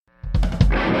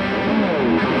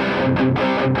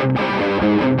Ladies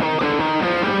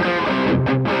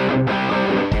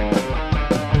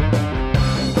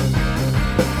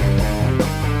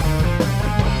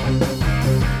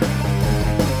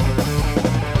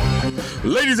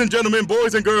and gentlemen,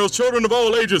 boys and girls, children of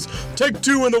all ages, Take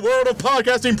Two in the world of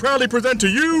podcasting proudly present to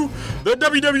you the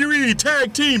WWE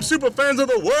Tag Team Superfans of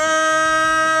the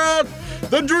World,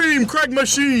 the Dream Craig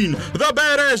Machine, the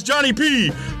Badass Johnny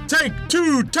P, Take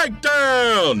Two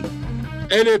Takedown.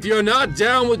 And if you're not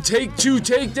down with Take Two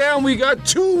Takedown, we got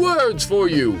 2 words for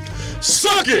you.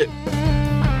 Suck it!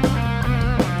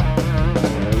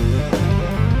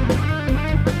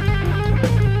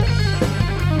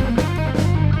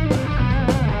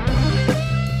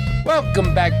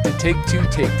 Welcome back to Take Two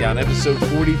Takedown, episode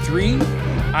 43.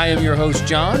 I am your host,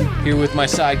 John, here with my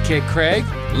sidekick, Craig.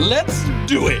 Let's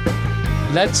do it.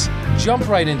 Let's jump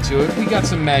right into it. We got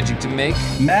some magic to make.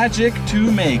 Magic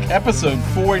to make, episode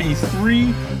 43.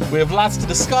 We have lots to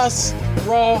discuss.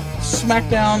 Raw,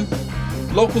 SmackDown,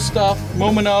 local stuff,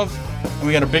 moment of, and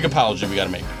we got a big apology we got to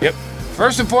make. Yep.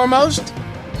 First and foremost,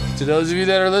 to those of you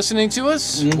that are listening to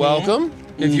us, welcome.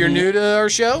 If you're new to our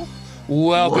show,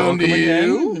 welcome to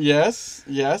you. Again. Yes.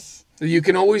 You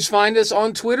can always find us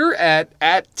on Twitter at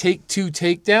Take Two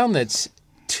Takedown. That's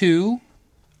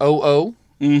 200.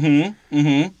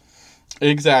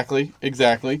 Exactly.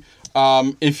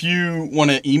 If you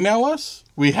want to email us,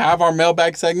 we have our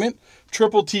mailbag segment,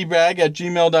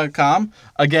 tripletbag@gmail.com.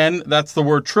 Again, that's the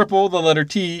word triple, the letter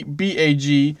T,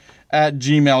 BAG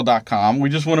 @gmail.com. We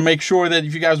just want to make sure that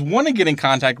if you guys want to get in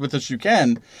contact with us, you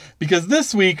can, because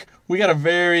this week we got a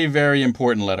very, very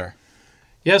important letter.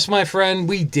 Yes, my friend,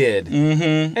 we did.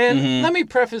 Let me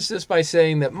preface this by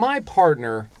saying that my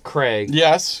partner, Craig,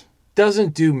 Yes.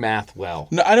 doesn't do math well.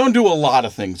 No, I don't do a lot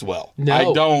of things well. No. I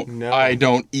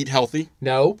don't eat healthy.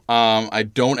 No. I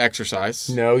don't exercise.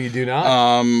 No, you do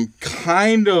not.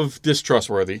 Kind of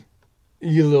distrustworthy.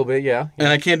 You a little bit, yeah. And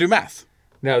I can't do math.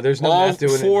 No, there's no All math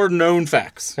doing 4 known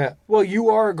facts. it. Yeah. Well, you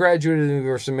are a graduate of the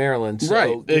University of Maryland. So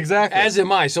Right, exactly. As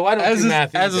am I, so I don't do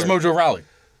math either. As is Mojo Raleigh.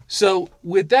 So,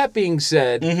 with that being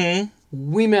said,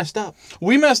 we messed up.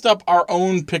 We messed up our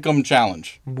own Pick'em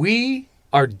challenge. We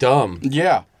are dumb.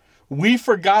 Yeah. We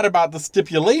forgot about the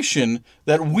stipulation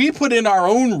that we put in our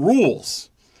own rules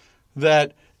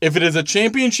that if it is a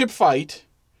championship fight,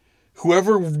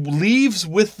 whoever leaves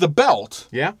with the belt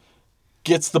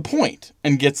gets the point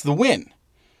and gets the win.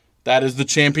 That is the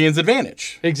champion's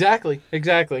advantage. Exactly.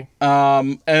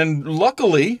 And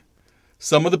luckily,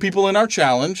 some of the people in our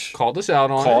challenge Called us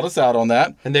out on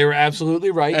that. And they were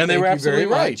absolutely right. And they were absolutely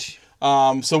right.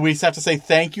 So we have to say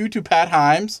thank you to Pat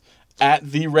Himes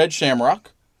at the Red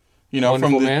Shamrock. You know,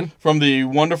 from the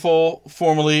wonderful,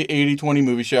 formerly 80/20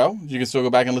 movie show. You can still go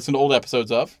back and listen to old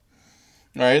episodes of.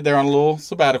 All right, they're on a little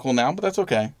sabbatical now, but that's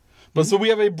okay. But so we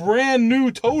have a brand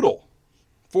new total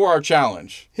for our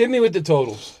challenge. Hit me with the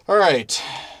totals. All right.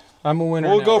 I'm a winner.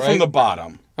 We'll go from the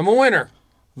bottom. I'm a winner.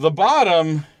 The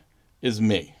bottom is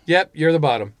me. Yep, you're the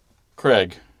bottom.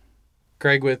 Craig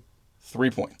with 3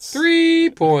 points. 3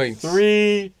 points.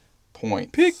 3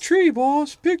 points. Pick tree,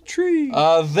 boss. Pick tree.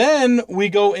 Then we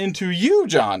go into you,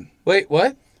 John. Wait,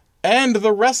 what? And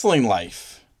the wrestling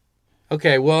life.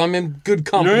 Okay, well, I'm in good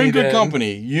company. You're in good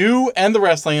company. You and the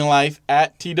wrestling life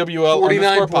at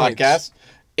TWL_podcast.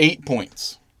 8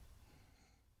 points.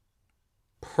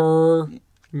 Per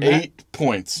 8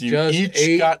 points. You Just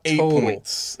each got 8 total.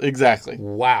 points. Exactly.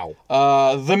 Wow.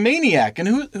 The Maniac. And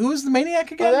who is the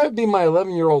Maniac again? That would be my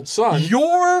 11-year-old son.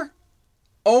 Your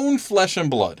own flesh and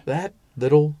blood. That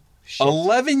little shit.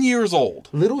 11 years old.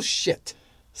 Little shit.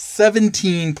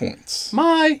 17 points.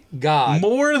 My God.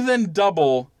 More than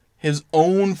double his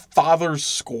own father's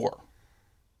score.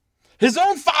 His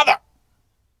own father!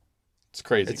 It's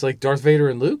crazy. It's like Darth Vader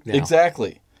and Luke now.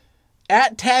 Exactly.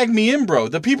 At Tag Me In, Bro,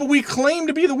 the people we claim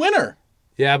to be the winner.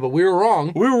 Yeah, but we were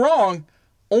wrong. We were wrong.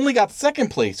 Only got second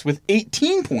place with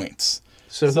 18 points.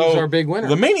 So who's our big winner?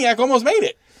 The Maniac almost made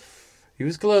it. He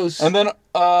was close. And then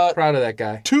proud of that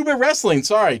guy. Tuba Wrestling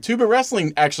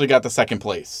actually got the second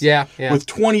place. Yeah. With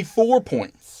 24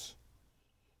 points.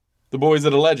 The boys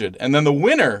at Alleged. And then the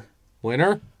winner,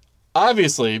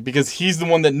 obviously, because he's the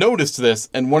one that noticed this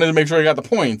and wanted to make sure he got the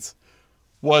points,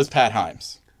 was Pat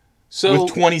Himes.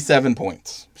 With 27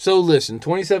 points. So listen,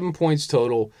 27 points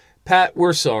total. Pat,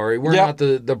 we're sorry. We're not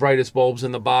the brightest bulbs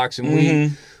in the box,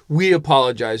 and we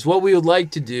apologize. What we would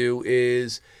like to do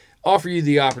is offer you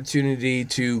the opportunity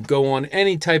to go on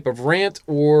any type of rant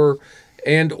or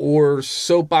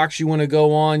soapbox you want to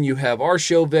go on. You have our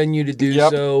show venue to do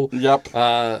so. Yep.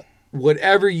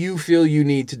 Whatever you feel you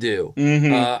need to do.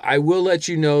 I will let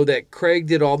you know that Craig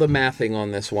did all the mathing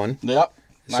on this one. Yep.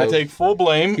 So I take full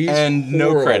blame and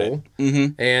no credit.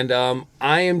 Mm-hmm. And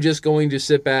I am just going to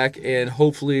sit back and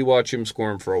hopefully watch him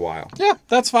squirm for a while. Yeah,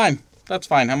 that's fine. That's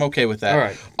fine. I'm okay with that. All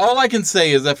right. All I can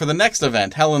say is that for the next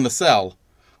event, Hell in the Cell,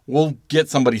 we'll get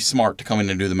somebody smart to come in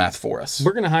and do the math for us.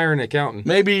 We're going to hire an accountant.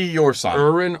 Maybe your son.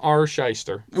 Erwin R.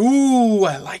 Shyster. Ooh,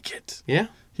 I like it. Yeah.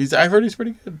 I heard he's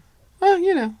pretty good. Well,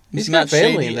 you know. He's not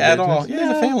family shady at all. Yeah,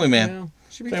 he's a family man. Yeah,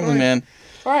 should be family fine. man.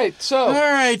 All right,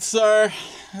 sir.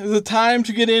 Is it time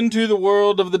to get into the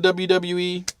world of the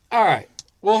WWE? All right.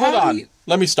 Well, hold on.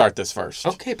 Let me start this first.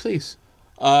 Okay, please.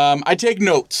 I take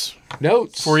notes.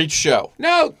 Notes. For each show.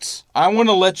 Notes. I want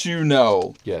to let you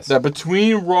know that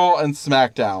between Raw and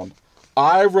SmackDown,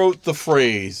 I wrote the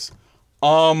phrase,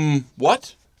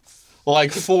 what?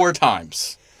 Like 4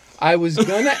 times. I was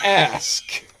going to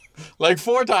ask. Like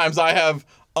 4 times I have,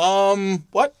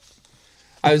 what?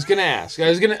 I was going to ask.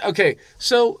 Okay,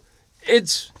 so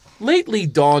it's lately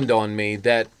dawned on me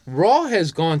that Raw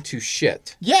has gone to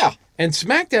shit. Yeah. And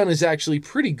SmackDown is actually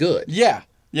pretty good. Yeah.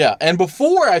 Yeah. And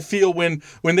before, I feel when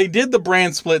they did the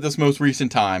brand split this most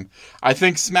recent time, I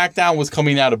think SmackDown was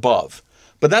coming out above.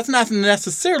 But that's not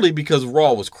necessarily because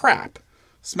Raw was crap.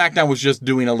 SmackDown was just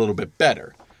doing a little bit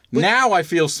better. Now I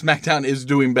feel SmackDown is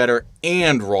doing better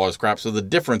and Raw is crap, so the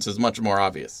difference is much more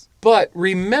obvious. But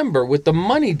remember, with the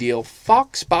money deal,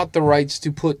 Fox bought the rights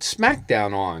to put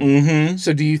SmackDown on. Mm-hmm.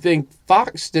 So do you think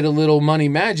Fox did a little money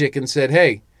magic and said,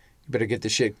 hey, you better get the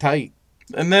shit tight?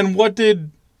 And then what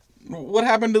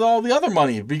happened to all the other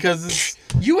money? Because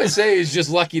USA is just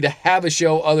lucky to have a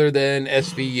show other than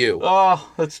SVU.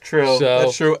 Oh, that's true.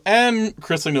 That's true. And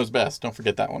Chrisley Knows Best. Don't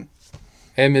forget that one.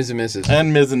 And Ms. and Mrs.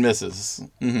 And Ms. and Mrs.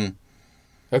 Mm-hmm.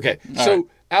 Okay. So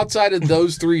outside of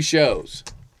those 3 shows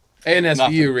and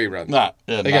SVU reruns.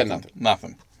 They got nothing.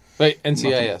 Nothing. Wait, NCIS.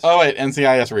 Nothing. Oh, wait,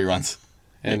 NCIS reruns.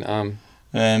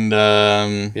 And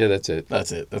yeah, that's it.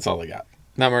 That's it. That's all they got.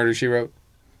 Not Murder, She Wrote?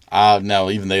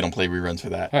 No, even they don't play reruns for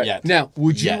that yet. Now,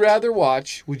 would you rather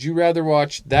watch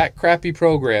that crappy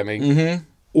programming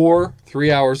or 3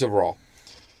 hours of Raw?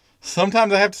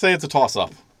 Sometimes I have to say it's a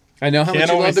toss-up. I know how much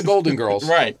you love the Golden Girls.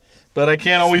 Right. But I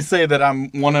can't always say that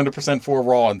I'm 100% for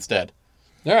Raw instead.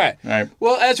 All right.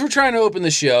 Well, as we're trying to open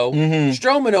the show,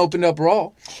 Strowman opened up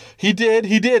Raw. He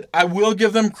did. I will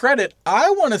give them credit. I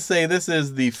want to say this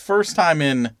is the first time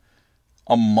in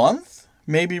a month,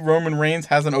 maybe Roman Reigns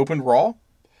hasn't opened Raw.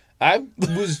 I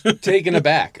was taken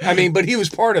aback. I mean, but he was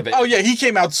part of it. Oh, yeah, he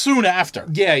came out soon after.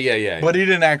 Yeah. But he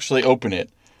didn't actually open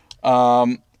it.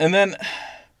 And then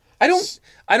I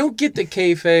don't get the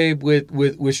kayfabe with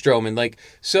Strowman. Like,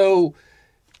 so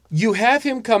you have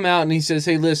him come out and he says,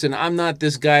 hey, listen, I'm not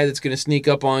this guy that's going to sneak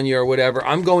up on you or whatever.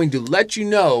 I'm going to let you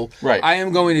know I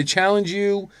am going to challenge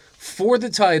you for the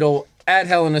title at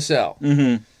Hell in a Cell.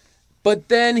 Mm-hmm. But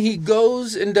then he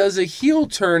goes and does a heel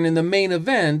turn in the main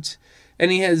event,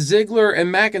 and he has Ziggler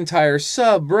and McIntyre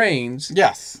sub Reigns.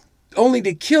 Yes. Only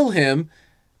to kill him.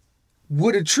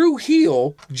 Would a true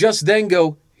heel just then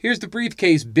go, here's the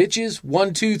briefcase, bitches,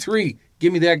 1, 2, 3.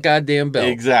 Give me that goddamn belt.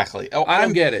 Exactly. Oh, I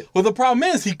don't get it. Well, the problem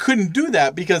is he couldn't do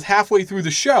that because halfway through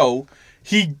the show,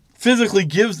 he physically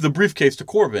gives the briefcase to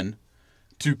Corbin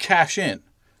to cash in,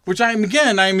 which I'm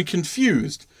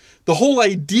confused. The whole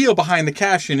idea behind the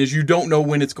cash-in is you don't know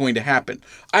when it's going to happen.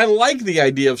 I like the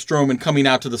idea of Strowman coming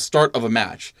out to the start of a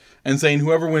match and saying,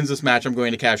 whoever wins this match, I'm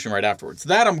going to cash in right afterwards.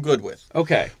 That I'm good with.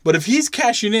 Okay. But if he's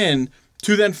cashing in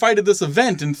to then fight at this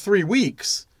event in 3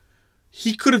 weeks,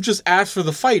 he could have just asked for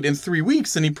the fight in 3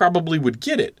 weeks and he probably would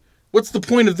get it. What's the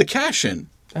point of the cash-in?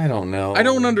 I don't know. I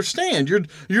don't understand.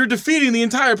 You're defeating the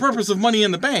entire purpose of Money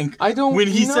in the Bank. I don't when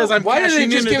he know. says I'm Why cashing in.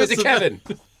 Why did they just give it to Kevin?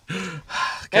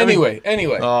 Anyway.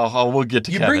 Oh, we'll get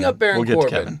to Kevin. You bring up Baron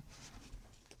Corbin.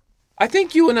 I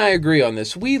think you and I agree on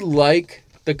this. We like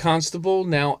the Constable,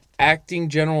 now acting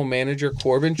general manager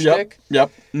Corbin chick.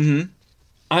 Yep. Mm-hmm.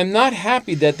 I'm not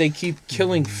happy that they keep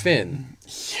killing Finn.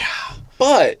 Yeah.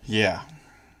 But yeah,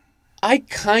 I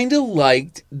kind of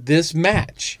liked this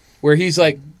match where he's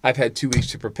like, I've had 2 weeks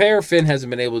to prepare. Finn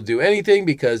hasn't been able to do anything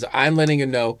because I'm letting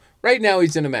him know right now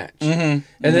he's in a match. Mm-hmm.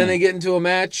 And then they get into a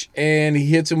match and he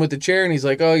hits him with the chair and he's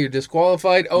like, oh, you're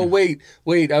disqualified. Oh, wait.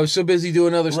 I was so busy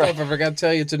doing other stuff. I forgot to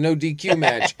tell you it's a no DQ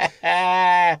match.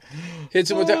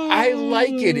 Hits him with the... I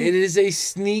like it. It is a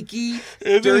sneaky,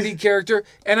 dirty character.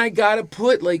 And I got to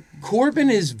put, like,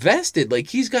 Corbin is vested. Like,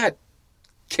 he's got...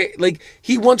 Like,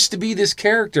 he wants to be this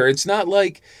character. It's not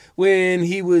like when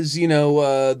he was,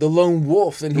 the lone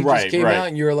wolf and he just came out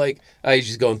and you're like, oh, he's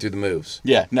just going through the moves.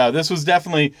 Yeah, no, this was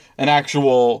definitely an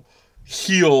actual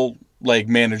heel, like,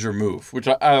 manager move, which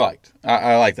I liked.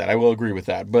 I like that. I will agree with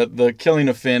that. But the killing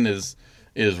of Finn is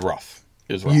rough.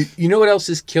 is rough. You know what else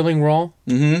is killing Raw?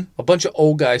 Mm-hmm. A bunch of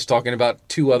old guys talking about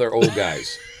two other old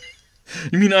guys.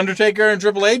 You mean Undertaker and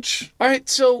Triple H? All right,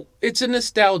 so it's a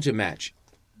nostalgia match.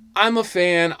 I'm a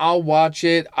fan. I'll watch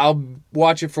it. I'll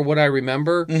watch it for what I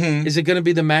remember. Mm-hmm. Is it going to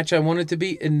be the match I want it to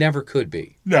be? It never could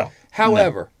be. No.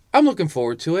 However, I'm looking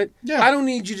forward to it. Yeah. I don't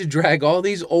need you to drag all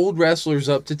these old wrestlers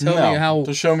up to tell me how...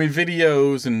 to show me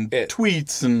videos and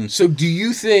tweets and... So do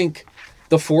you think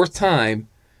the fourth time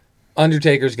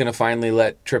Undertaker's going to finally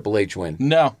let Triple H win?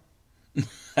 No.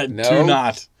 I do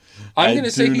not. I'm going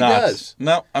to say he does.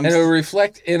 No. And it'll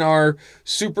reflect in our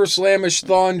Super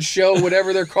Slamish-thon show,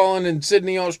 whatever they're calling in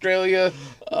Sydney, Australia.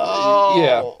 Oh.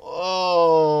 Yeah.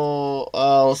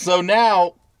 Oh. So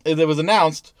now, it was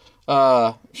announced,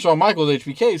 Shawn Michaels,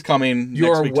 HBK, is coming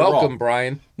You're next week welcome, to Raw.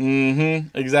 Brian.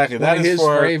 Mm-hmm. Exactly. One of his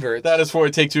favorites. That is for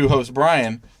Take-Two host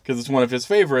Brian, because it's one of his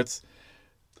favorites.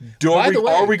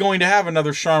 Are we going to have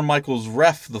another Shawn Michaels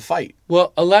ref the fight?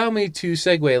 Well, allow me to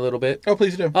segue a little bit. Oh,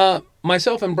 please do.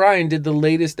 Myself and Brian did the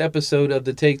latest episode of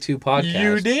the Take-Two podcast.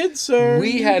 You did, sir.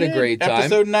 We had a great time.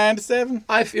 Episode 97.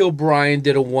 I feel Brian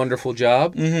did a wonderful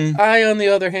job. Mm-hmm. I, on the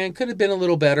other hand, could have been a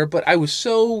little better, but I was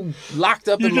so locked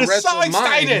up in my wrestling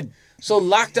mind. So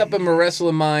locked up in my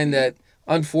wrestling mind that,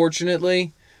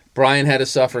 unfortunately, Brian had to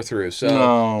suffer through.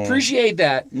 So appreciate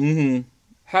that. Mm-hmm.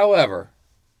 However,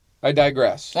 I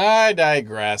digress.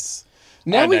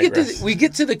 Now we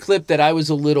get to the clip that I was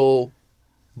a little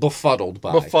befuddled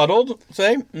by. Befuddled?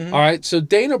 Say? Mm-hmm. All right, so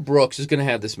Dana Brooks is going to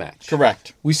have this match.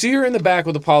 Correct. We see her in the back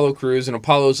with Apollo Crews, and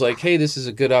Apollo's like, hey, this is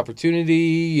a good opportunity,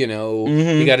 you know,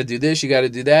 you got to do this, you got to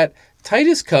do that.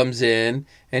 Titus comes in,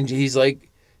 and he's like,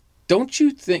 don't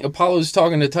you think, Apollo's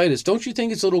talking to Titus, don't you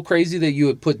think it's a little crazy that you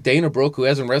would put Dana Brooke, who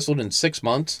hasn't wrestled in 6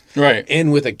 months,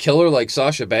 in with a killer like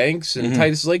Sasha Banks? And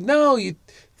Titus is like, no, you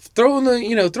throw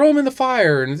him in the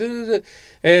fire,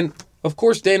 and of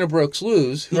course Dana Brooks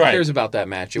lose. Who cares about that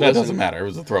match? That doesn't matter. It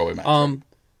was a throwaway match.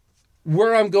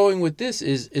 Where I'm going with this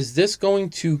is this going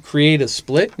to create a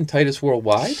split in Titus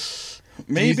Worldwide?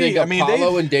 Maybe. Do you think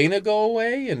Apollo and Dana go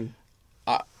away? And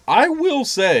I will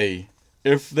say,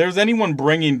 if there's anyone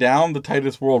bringing down the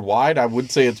Titus Worldwide, I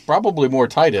would say it's probably more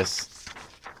Titus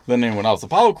than anyone else.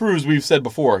 Apollo Crews, we've said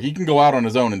before, he can go out on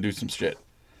his own and do some shit.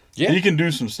 Yeah. He can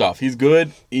do some stuff. He's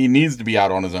good. He needs to be out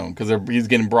on his own because he's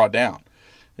getting brought down.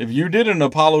 If you did an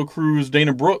Apollo Crews,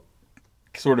 Dana Brooke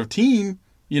sort of team,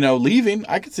 leaving,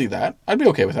 I could see that. I'd be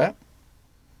okay with that.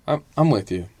 I'm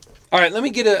with you. All right, let me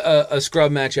get a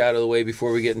scrub match out of the way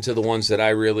before we get into the ones that I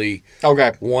really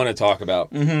want to talk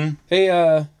about. Mm-hmm. Hey,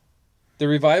 the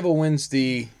Revival wins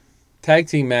the tag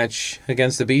team match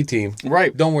against the B team.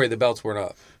 Right. Don't worry, the belts weren't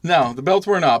up. No, the belts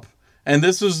weren't up. And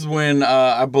this was when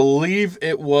I believe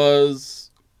it was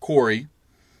Corey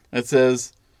that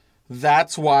says,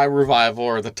 that's why Revival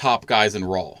are the top guys in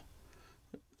Raw.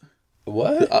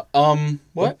 What?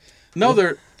 What? No,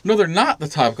 they're not the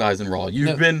top guys in Raw.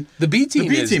 The B team.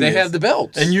 They have the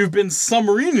belts, and you've been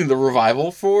submarining the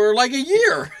Revival for like a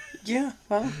year. Yeah.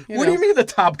 Well, what do you mean the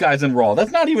top guys in Raw?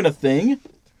 That's not even a thing.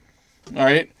 All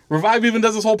right. Revive even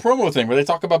does this whole promo thing where they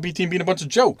talk about B team being a bunch of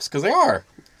jokes because they are.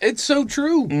 It's so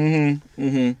true. Mm-hmm.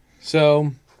 Mm-hmm.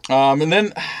 So, and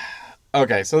then,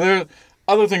 okay, so there are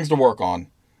other things to work on.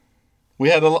 We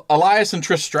had Elias and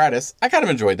Trish Stratus. I kind of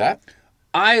enjoyed that.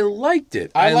 I liked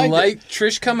it. I liked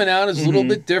Trish coming out is a little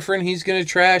bit different. He's going to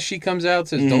trash. She comes out and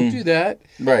says, don't do that.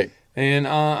 Right. And,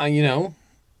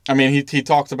 I mean, he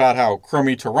talks about how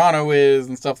crummy Toronto is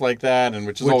and stuff like that, and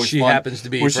which is always she fun. happens to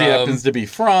be Which from. she happens to be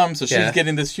from, so she's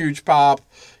getting this huge pop.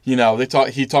 He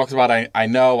talks about, I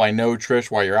know Trish,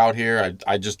 while you're out here,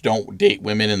 I just don't date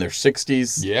women in their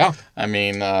 60s. Yeah. I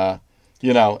mean,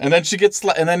 and then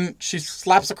she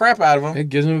slaps the crap out of him. It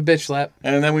gives him a bitch slap.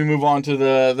 And then we move on to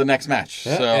the next match.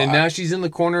 Yeah. So now she's in the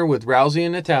corner with Rousey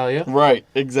and Natalya. Right,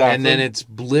 exactly. And then it's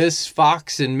Bliss,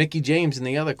 Fox, and Mickie James in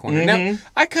the other corner. Now,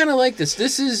 I kind of like this.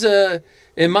 This is,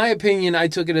 in my opinion, I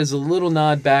took it as a little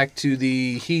nod back to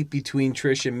the heat between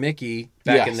Trish and Mickie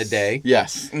back in the day.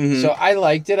 Yes. Mm-hmm. So I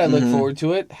liked it. I look forward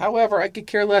to it. However, I could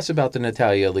care less about the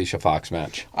Natalya-Alicia Fox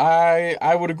match.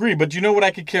 I would agree. But you know what I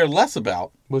could care less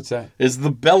about? What's that? Is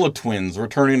the Bella Twins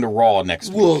returning to Raw next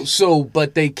week. Well,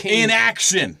 but they came... In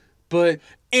action. But...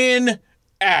 In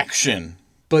action.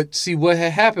 But see, what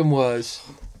had happened was...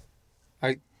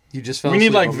 You just fell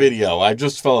asleep. We need video. Me. I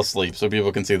just fell asleep so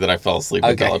people can see that I fell asleep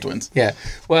with Bella Twins. Yeah.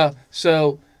 Well,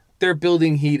 so they're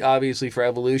building heat, obviously, for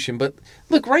Evolution. But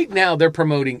look, right now they're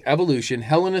promoting Evolution,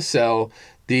 Hell in a Cell,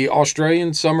 the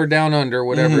Australian Summer Down Under,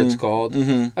 whatever it's called.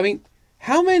 Mm-hmm. I mean,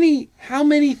 how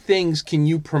many things can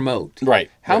you promote? Right.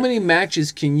 How many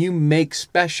matches can you make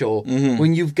special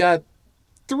when you've got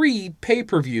 3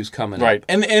 pay-per-views coming up? Right.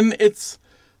 And it's...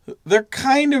 they're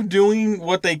kind of doing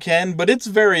what they can, but it's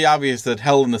very obvious that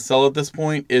Hell in a Cell at this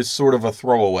point is sort of a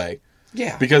throwaway.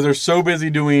 Yeah. Because they're so busy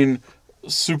doing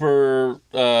Super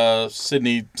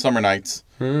Sydney Summer Nights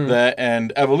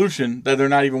and Evolution that they're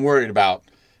not even worried about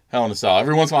Hell in a Cell.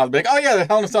 Every once in a while, they'll be like, oh yeah, the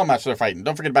Hell in a Cell match they're fighting.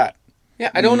 Don't forget about it.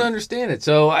 Yeah, I don't understand it.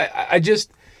 So I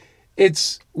just,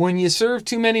 it's when you serve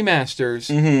too many masters,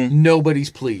 nobody's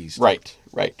pleased. Right.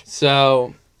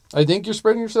 So I think you're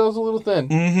spreading yourselves a little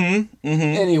thin.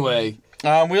 Anyway.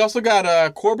 We also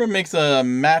got Corbin makes a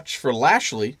match for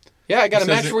Lashley. Yeah, I got a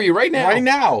match for you right now. Right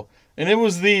now. And it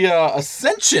was the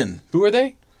Ascension. Who are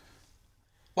they?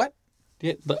 What?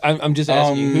 Yeah, I'm just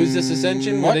asking you, who's this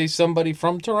Ascension? Were they somebody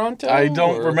from Toronto? I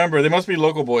don't remember. They must be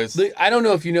local boys. I don't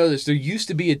know if you know this. There used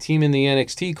to be a team in the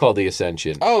NXT called the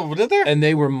Ascension. Oh, did there? And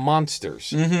they were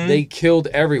monsters. They killed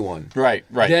everyone. Right.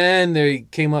 Then they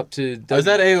came up to... Is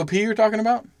that AOP you're talking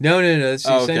about? No. That's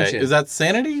the Ascension. Okay. Is that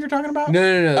Sanity you're talking about?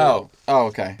 No. Oh,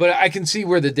 okay. But I can see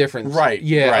where the difference... Right.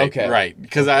 Yeah, right, okay. Right.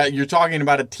 Because you're talking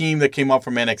about a team that came up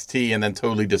from NXT and then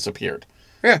totally disappeared.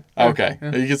 Yeah. Okay.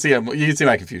 Yeah. You can see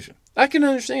my confusion. I can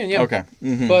understand, yeah. Okay.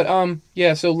 But,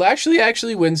 yeah, so Lashley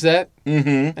actually wins that.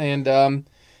 And then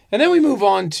we move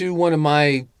on to one of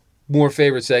my more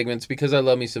favorite segments because I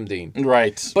love me some Dean.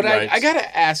 Right. But I got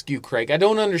to ask you, Craig, I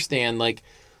don't understand, like,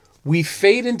 we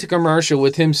fade into commercial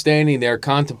with him standing there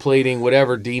contemplating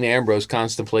whatever Dean Ambrose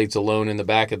contemplates alone in the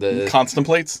back of the...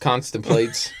 Contemplates.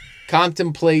 Contemplates.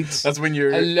 That's when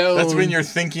you're alone. That's when you're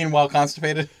thinking while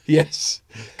constipated. Yes.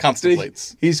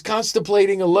 Contemplates. He's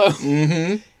contemplating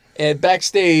alone. And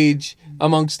backstage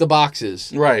amongst the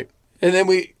boxes. Right. And then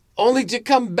we only to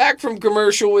come back from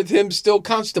commercial with him still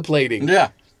contemplating. Yeah.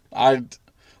 A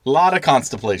lot of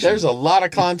contemplation. There's a lot of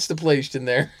contemplation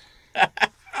there.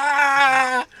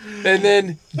 And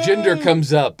then Jinder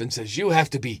comes up and says, you have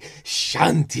to be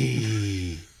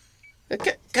Shanti.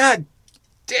 God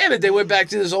damn it, they went back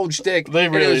to this old shtick. They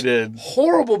really did.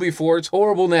 Horrible before, it's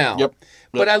horrible now. Yep.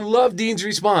 But I love Dean's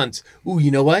response. Ooh,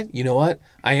 you know what?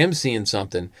 I am seeing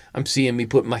something. I'm seeing me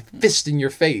put my fist in your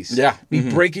face. Yeah. Me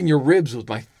breaking your ribs with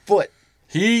my foot.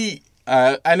 I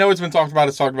know it's been talked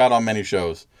about on many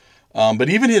shows. But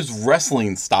even his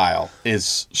wrestling style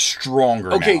is stronger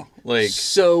now. Okay,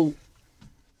 so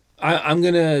I'm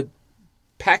going to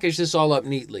package this all up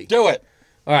neatly. Do it.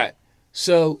 All right.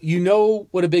 So you know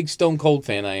what a big Stone Cold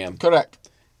fan I am. Correct.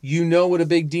 You know what a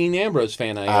big Dean Ambrose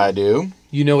fan I am. I do.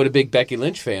 You know what a big Becky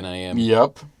Lynch fan I am.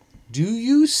 Yep. Do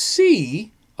you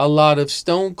see a lot of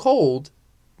Stone Cold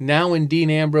now in Dean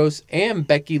Ambrose and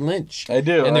Becky Lynch? I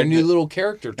do. And their new little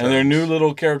character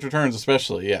turns.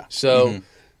 Especially, yeah. So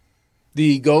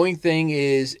the going thing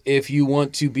is, if you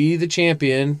want to be the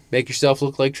champion, make yourself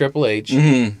look like Triple H.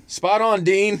 Spot on,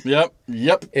 Dean.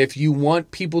 Yep. If you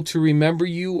want people to remember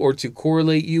you or to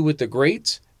correlate you with the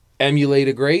greats, emulate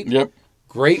a great. Yep.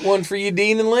 Great one for you,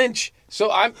 Dean and Lynch.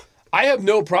 So I have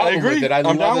no problem with it. I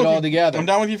love it all together. I'm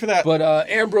down with you for that. But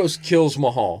Ambrose kills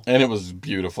Mahal. And it was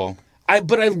beautiful.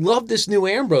 But I love this new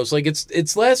Ambrose. Like,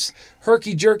 it's less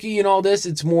herky-jerky and all this.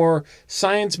 It's more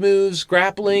science moves,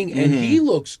 grappling, and he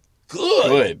looks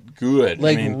good. Good.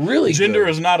 Like, really good. Jinder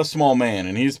is not a small man,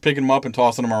 and he's picking him up and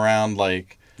tossing him around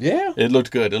like... Yeah. It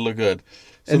looked good.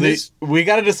 So we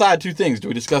got to decide two things. Do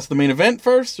we discuss the main event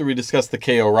first, or we discuss the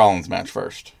KO Rollins match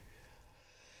first?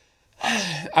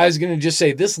 I was going to just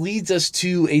say, this leads us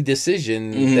to a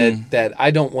decision that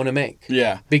I don't want to make.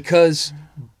 Yeah. Because,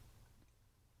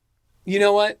 you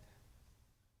know what?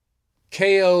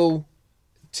 KO,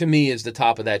 to me, is the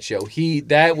top of that show.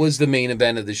 That was the main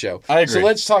event of the show. I agree. So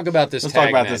let's talk about this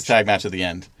tag match. This tag match at the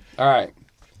end. All right.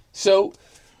 So,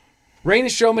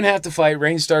 Reigns and Strowman have to fight.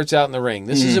 Reigns starts out in the ring.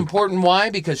 This is important. Why?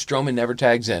 Because Strowman never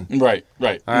tags in. Right.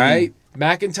 All right.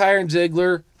 McIntyre and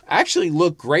Ziggler actually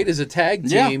look great as a tag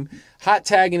team. Yeah. Hot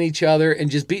tagging each other and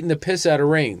just beating the piss out of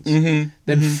Reigns.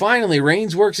 Then finally,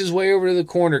 Reigns works his way over to the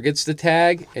corner, gets the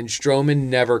tag, and Strowman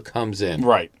never comes in.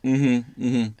 Right.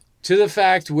 To the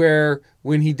fact where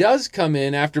when he does come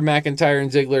in after McIntyre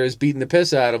and Ziggler has beaten the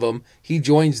piss out of him, he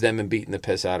joins them in beating the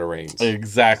piss out of Reigns.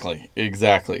 Exactly.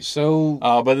 So,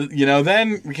 but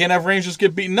then we can't have Reigns just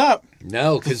get beaten up.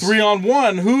 No, because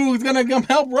 3-on-1, who's gonna come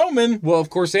help Roman? Well, of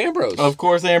course, Ambrose. Of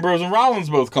course, Ambrose and Rollins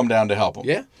both come down to help him.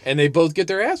 Yeah, and they both get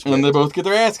their ass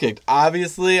kicked.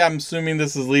 Obviously, I'm assuming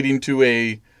this is leading to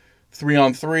a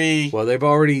 3-on-3. Well, they've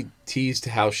already teased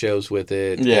house shows with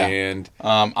it. Yeah. And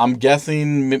I'm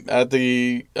guessing at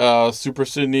the Super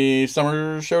Sydney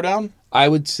Summer Showdown. I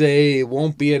would say it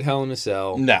won't be at Hell in a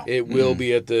Cell. No. It will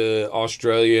be at the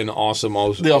Australian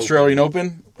The Australian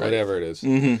Open? Whatever it is.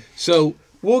 So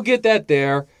we'll get that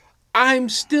there. I'm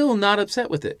still not upset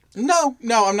with it. No,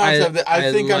 I'm not upset with it.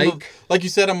 I think like you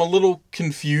said, I'm a little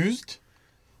confused.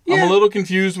 Yeah. I'm a little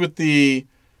confused with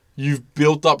you've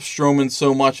built up Strowman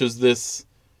so much as this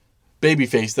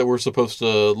babyface that we're supposed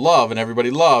to love and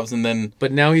everybody loves, and then...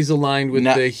 But now he's aligned with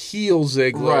the heel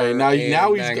Ziggler. Right, now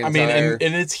he's... McIntyre. I mean,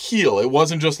 and it's heel. It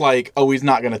wasn't just like, oh, he's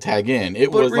not going to tag in.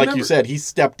 It was, like you said, he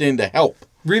stepped in to help.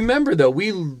 Remember, though,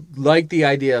 we like the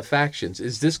idea of factions.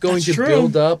 Is this going to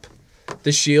build up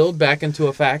the Shield back into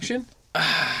a faction?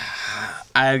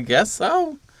 I guess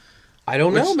so. I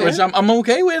don't know, man. Which I'm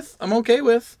okay with.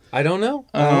 I don't know.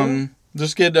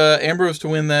 Just get Ambrose to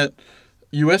win that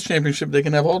U.S. championship. They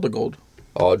can have all the gold.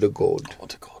 All the gold.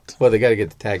 Well, they got to get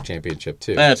the tag championship,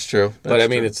 too. That's true. But, I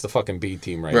mean, it's the fucking B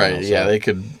team right now. Right, yeah. They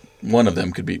could... One of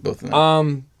them could beat both of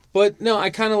them. But, no,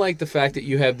 I kind of like the fact that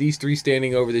you have these three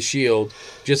standing over the Shield,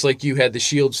 just like you had the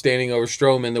Shield standing over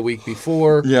Strowman the week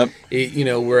before. Yep.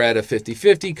 We're at a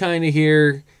 50-50 kind of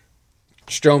here.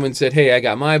 Strowman said, hey, I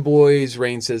got my boys.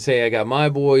 Reigns says, hey, I got my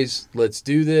boys. Let's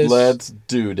do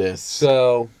this.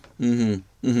 So... I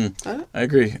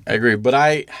agree.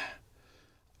 But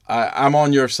I'm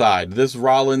on your side. This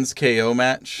Rollins KO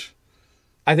match...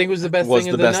 I think it was the best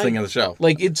thing of the show.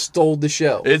 Like, it stole the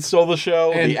show. And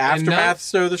the aftermath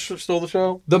stole the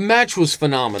show. The match was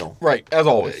phenomenal. Right, as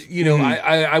always.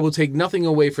 I will take nothing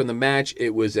away from the match.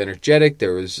 It was energetic.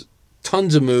 There was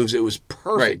tons of moves. It was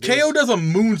perfect. Right. KO does a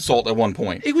moonsault at one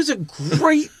point. It was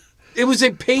it was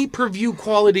a pay-per-view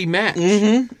quality match.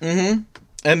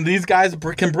 And these guys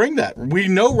can bring that. We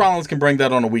know Rollins can bring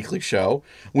that on a weekly show.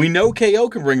 We know KO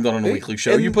can bring that on a weekly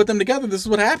show. You put them together, this is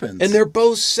what happens. And they're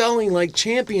both selling like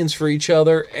champions for each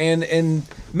other and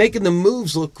making the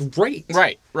moves look great.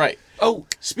 Right. Oh,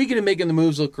 speaking of making the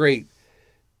moves look great,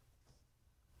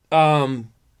 did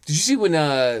you see when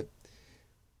I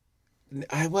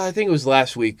think it was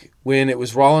last week when it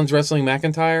was Rollins wrestling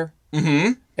McIntyre?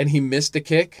 Mm-hmm. And he missed a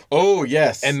kick. Oh,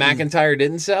 yes. And McIntyre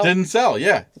didn't sell? Didn't sell,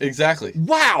 yeah. Exactly.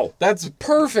 Wow. That's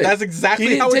perfect. That's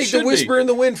exactly how it should be. He didn't take the whisper in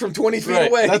the wind from 20 feet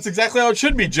away. That's exactly how it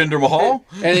should be, Jinder Mahal.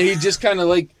 And he just kind of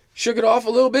like shook it off a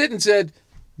little bit and said,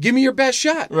 give me your best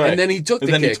shot. Right. And then he took the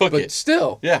kick. But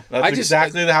still. Yeah, that's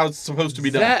exactly how it's supposed to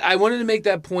be done. I wanted to make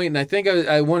that point, and I think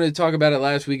I wanted to talk about it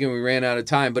last week and we ran out of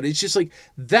time. But it's just like,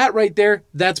 that right there,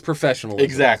 that's professionalism.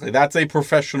 Exactly. That's a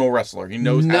professional wrestler. He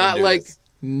knows how to do this.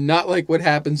 Not like what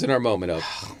happens in our moment of.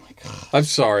 Oh, my God. I'm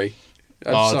sorry.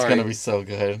 It's going to be so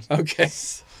good. Okay.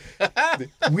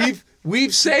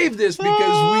 We've saved this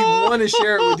because we want to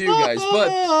share it with you guys.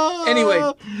 But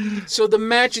anyway, so the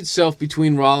match itself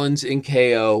between Rollins and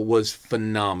KO was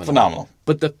phenomenal.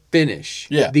 But the finish,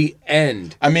 the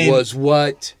end, was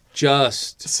what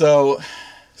just... So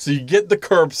you get the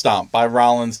curb stomp by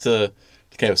Rollins to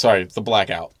KO. Sorry, the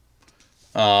blackout.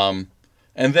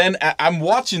 And then I'm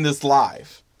watching this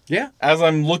live. Yeah. As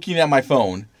I'm looking at my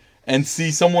phone and see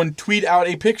someone tweet out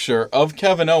a picture of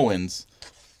Kevin Owens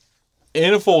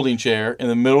in a folding chair in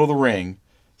the middle of the ring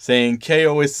saying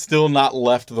KO is still not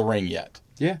left the ring yet.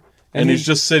 Yeah. And he's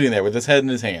just sitting there with his head in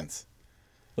his hands.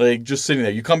 Like, just sitting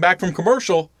there. You come back from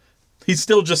commercial, he's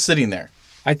still just sitting there.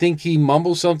 I think he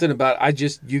mumbles something about,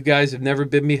 you guys have never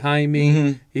been behind me.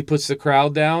 Mm-hmm. He puts the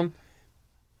crowd down.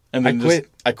 And then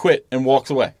I quit and walks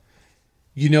away.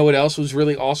 You know what else was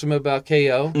really awesome about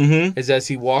KO? Mm-hmm. Is as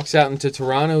he walks out into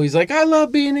Toronto, he's like, I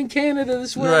love being in Canada.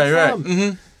 This is where I'm from.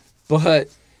 Mm-hmm. But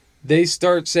they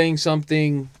start saying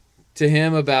something to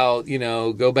him about,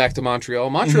 go back to Montreal.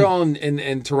 Montreal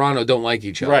and Toronto don't like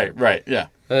each other. Right, yeah.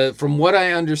 From what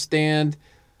I understand,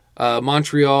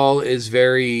 Montreal is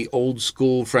very old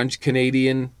school French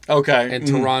Canadian. Okay. And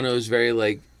Toronto is very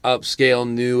like upscale,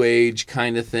 new age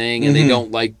kind of thing. And they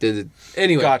don't like the...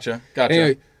 Anyway. Gotcha.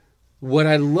 Anyway, what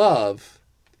I love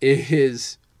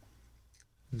is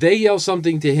they yell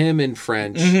something to him in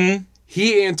French. Mm-hmm.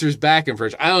 He answers back in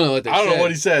French. I don't know what they said. I don't know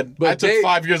what he said. But I took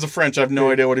 5 years of French. I have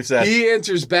no idea what he said. He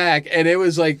answers back, and it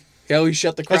was like, he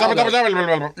shut the crowd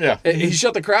up. Yeah. He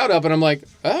shut the crowd up, and I'm like,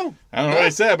 oh. I don't know what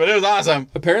he said, but it was awesome.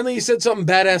 Apparently he said something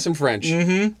badass in French.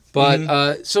 Mm-hmm.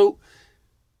 But, so,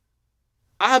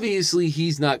 obviously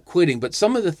he's not quitting, but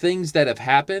some of the things that have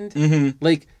happened,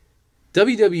 like,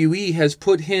 WWE has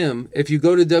put him, if you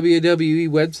go to WWE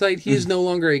website, he is no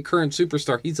longer a current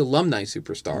superstar. He's alumni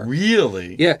superstar.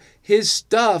 Really? Yeah. His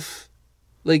stuff,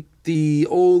 like the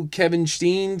old Kevin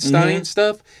Stein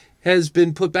stuff, has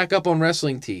been put back up on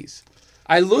Wrestling Tees.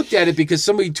 I looked at it because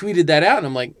somebody tweeted that out, and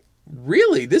I'm like,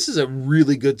 really? This is a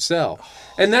really good sell.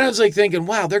 And then I was like thinking,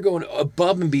 wow, they're going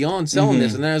above and beyond selling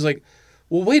this. And then I was like,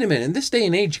 well, wait a minute. In this day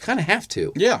and age, you kind of have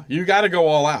to. Yeah, you got to go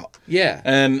all out. Yeah.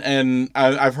 And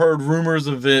I've heard rumors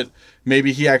of it.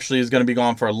 Maybe he actually is going to be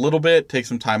gone for a little bit, take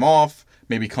some time off,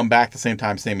 maybe come back the same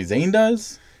time Sami Zayn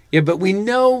does. Yeah, but we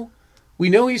know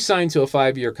he's signed to a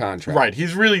 5-year contract. Right.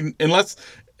 He's really,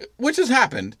 which has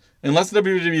happened, unless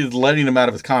WWE is letting him out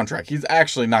of his contract, he's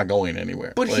actually not going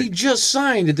anywhere. But he just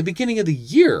signed at the beginning of the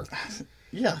year.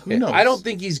 Yeah, who knows? I don't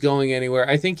think he's going anywhere.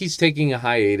 I think he's taking a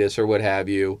hiatus or what have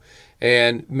you.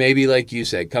 And maybe, like you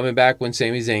said, coming back when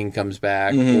Sami Zayn comes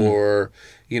back, or,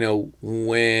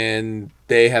 when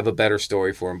they have a better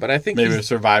story for him. But I think maybe a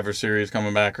Survivor Series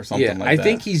coming back or something like that. I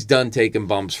think he's done taking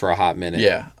bumps for a hot minute.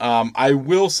 Yeah. I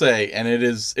will say, and it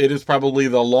is probably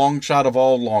the long shot of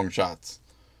all long shots,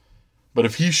 but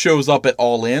if he shows up at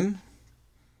All In,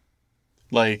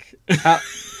 like...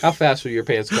 How fast will your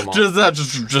pants come off?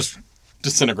 Just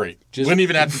disintegrate. Wouldn't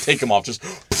even have to take them off.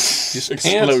 Just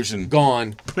explosion.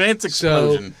 Gone. Pants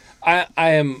explosion. So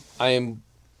I am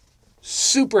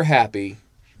super happy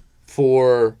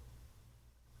for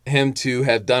him to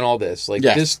have done all this.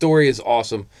 This story is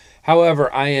awesome.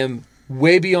 However, I am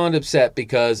way beyond upset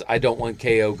because I don't want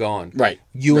KO gone. Right.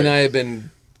 And I have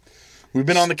been... We've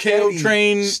been on the KO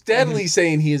train. Steadily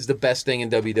saying he is the best thing in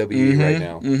WWE right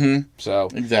now. Mm-hmm. So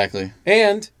exactly.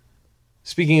 And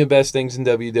speaking of best things in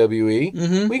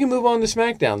WWE, we can move on to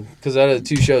SmackDown because out of the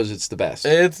 2 shows, it's the best.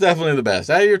 It's definitely the best.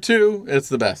 Out of your 2, it's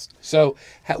the best. So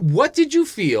what did you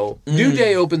feel? New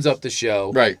Day opens up the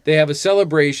show. Right. They have a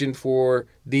celebration for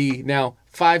the now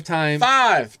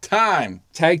 5-time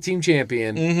tag team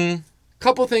champion. Mm-hmm.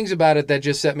 Couple things about it that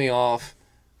just set me off.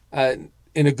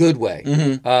 In a good way.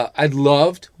 I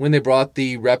loved when they brought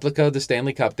the replica of the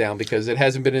Stanley Cup down because it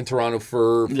hasn't been in Toronto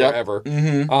for forever.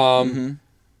 Yep.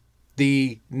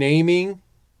 The naming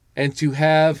and to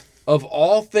have, of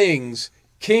all things,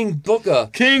 King Booker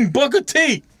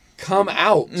T come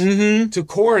out to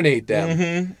coronate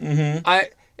them.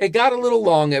 It got a little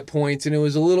long at points and it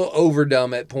was a little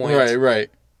overdone at points. Right.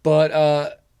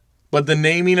 But the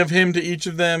naming of him to each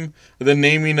of them, the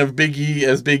naming of Big E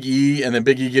as Big E, and then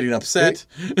Big E getting upset.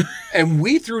 And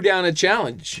we threw down a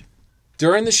challenge.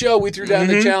 During the show, we threw down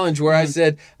the challenge where I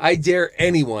said, I dare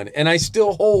anyone, and I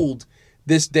still hold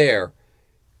this dare.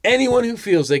 Anyone who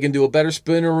feels they can do a better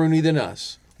spin-a-rooney than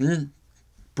us,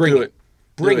 bring it.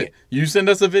 Bring it. You send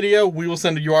us a video, we will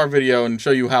send you our video and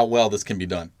show you how well this can be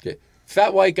done. Okay.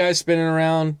 Fat white guy spinning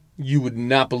around. You would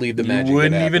not believe the magic. You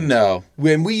wouldn't even know.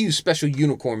 When we use special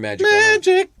unicorn magic.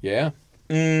 Yeah.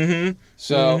 Mm-hmm.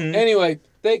 So, anyway,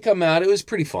 they come out. It was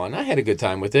pretty fun. I had a good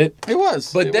time with it. It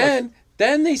was. But then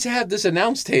they have this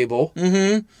announce table.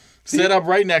 Set up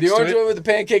right next to it. The orange one with the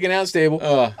pancake announce table.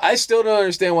 I still don't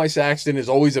understand why Saxton is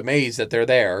always amazed that they're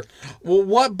there. Well,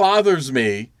 what bothers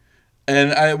me,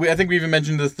 and I think we even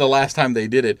mentioned this the last time they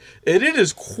did it, it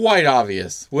is quite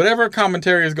obvious. Whatever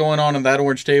commentary is going on that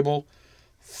orange table...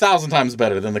 1,000 times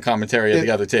better than the commentary at the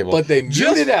other table. But they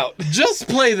mute it out. Just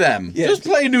play them. Yeah. Just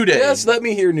play New Day. Just let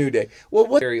me hear New Day. Well,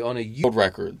 what on a World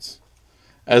Records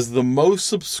as the most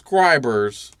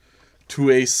subscribers to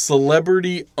a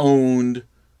celebrity-owned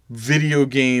video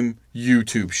game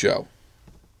YouTube show.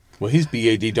 Well, he's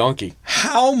BAD Donkey.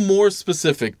 How more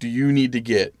specific do you need to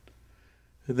get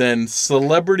than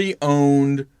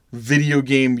celebrity-owned video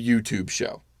game YouTube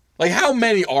show? Like, how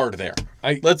many are there?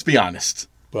 Let's be honest.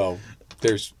 Well...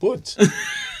 There's woods.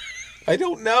 I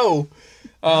don't know.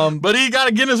 But he got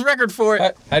a Guinness record for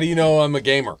it. How do you know I'm a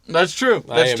gamer? That's true.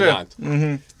 That's true. Not.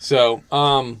 So,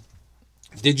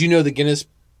 did you know the Guinness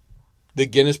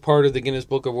part of the Guinness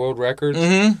Book of World Records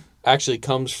actually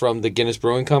comes from the Guinness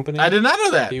Brewing Company? I did not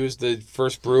know that. He was the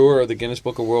first brewer of the Guinness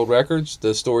Book of World Records.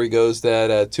 The story goes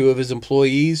that 2 of his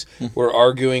employees were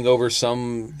arguing over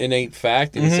some innate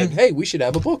fact, and he said, hey, we should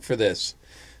have a book for this.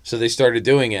 So they started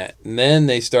doing it. And then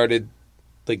they started...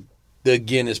 The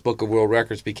Guinness Book of World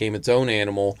Records became its own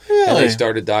animal, and they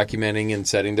started documenting and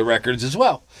setting the records as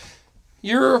well.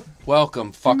 You're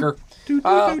welcome, fucker. You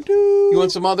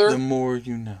want some other? The more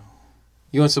you know.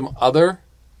 You want some other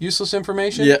useless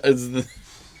information? Yeah.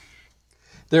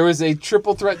 There was a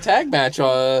triple threat tag match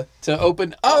to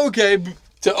open up.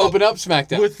 To open up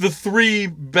SmackDown. With the 3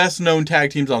 best-known tag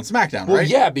teams on SmackDown, right? Well,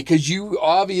 yeah, because you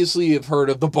obviously have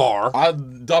heard of The Bar.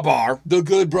 The Bar. The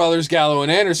Good Brothers, Gallo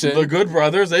and Anderson. The Good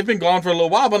Brothers. They've been gone for a little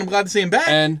while, but I'm glad to see them back.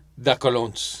 And the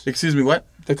Colons. Excuse me, what?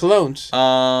 The Colons.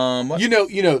 What?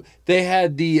 You know, they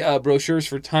had the brochures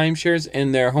for timeshares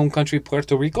in their home country,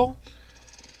 Puerto Rico.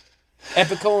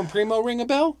 Epico and Primo ring a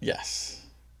bell? Yes.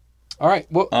 All right.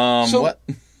 Well, so what?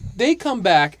 They come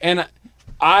back, and...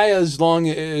 as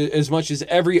much as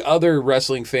every other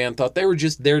wrestling fan thought they were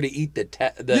just there to eat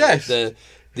the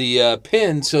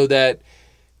pin so that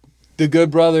the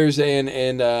Good Brothers and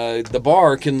the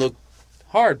Bar can look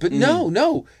hard, but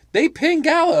no, they pin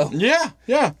Gallo.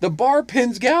 Yeah. The Bar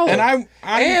pins Gallo, and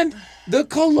and the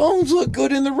Colognes look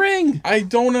good in the ring. I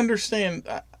don't understand.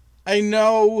 I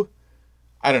know.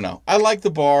 I don't know. I like the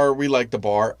Bar. We like the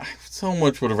Bar. I so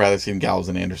much would have rather seen Gallows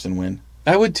and Anderson win.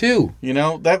 I would too. You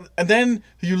know that, and then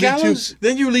you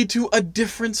lead to a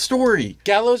different story.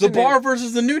 Gallows, the Bar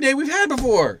versus the New Day we've had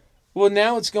before. Well,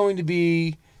 now it's going to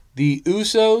be the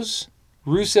Usos,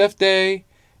 Rusev Day,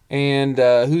 and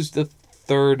who's the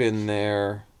third in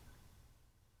there?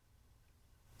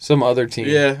 Some other team.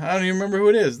 Yeah, I don't even remember who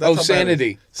it is. That's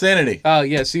Sanity. Sanity. Oh,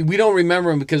 yeah. See, we don't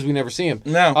remember him because we never see him.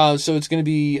 No. So it's going to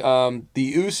be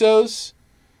the Usos,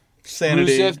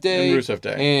 Sanity, Rusev Day, and Rusev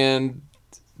Day, and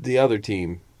the other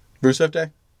team. Rusev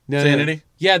Day? No, Sanity? No.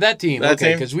 Yeah, that team.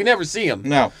 Okay, because we never see him.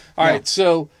 No. All right,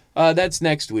 so that's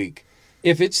next week.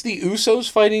 If it's the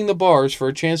Usos fighting the Bars for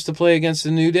a chance to play against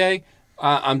the New Day,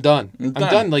 I'm done. I'm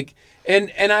done. Like, and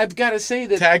I've got to say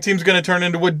that tag team's going to turn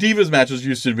into what Divas matches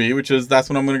used to be, which is that's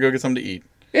when I'm going to go get something to eat.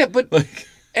 Yeah, but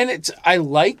and I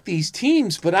like these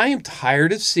teams, but I am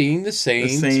tired of seeing the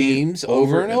same teams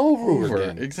over and over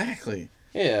again. Exactly.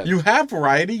 Yeah. You have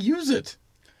variety, use it.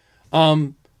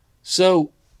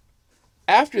 So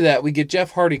after that, we get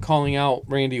Jeff Hardy calling out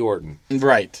Randy Orton.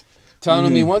 Right. Telling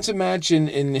him he wants a match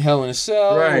in Hell in a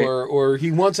Cell, right. or he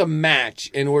wants a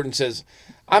match, and Orton says,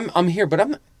 "I'm here, but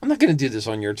I'm not going to do this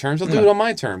on your terms. I'll do it on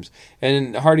my terms."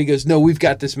 And Hardy goes, "No, we've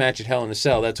got this match at Hell in a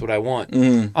Cell. That's what I want."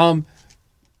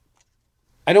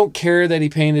 I don't care that he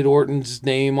painted Orton's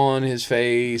name on his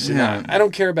face, and I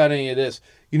don't care about any of this.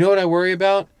 You know what I worry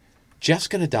about? Jeff's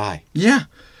going to die. Yeah.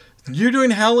 You're doing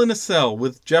Hell in a Cell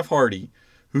with Jeff Hardy,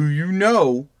 who you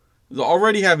know is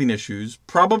already having issues,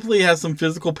 probably has some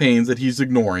physical pains that he's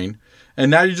ignoring,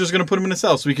 and now you're just going to put him in a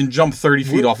cell so he can jump 30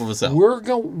 feet off of a cell. We're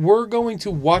going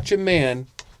to watch a man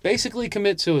basically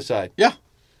commit suicide. Yeah.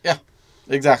 Yeah.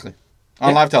 Exactly.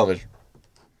 On live television.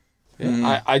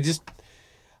 Yeah.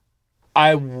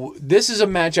 This is a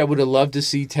match I would have loved to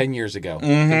see 10 years ago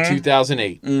in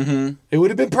 2008. It would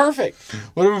have been perfect.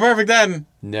 Would have been perfect then.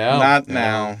 No. Not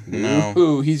now. No.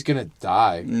 Ooh, he's going to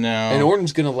die. No. And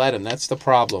Orton's going to let him. That's the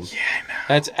problem. Yeah, I know.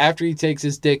 That's after he takes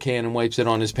his dick hand and wipes it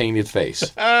on his painted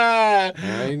face.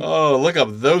 Right? Oh, look up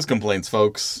those complaints,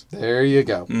 folks. There you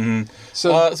go.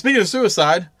 So, speaking of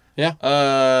suicide.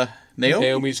 Yeah.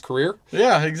 Naomi's career.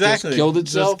 Yeah, exactly.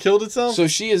 Just killed itself. So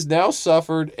she has now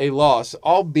suffered a loss,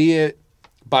 albeit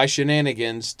by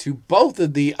shenanigans, to both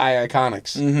of the Iconics.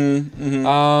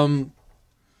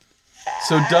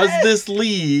 So does this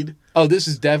lead? Oh, this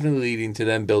is definitely leading to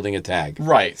them building a tag.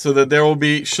 Right. So that there will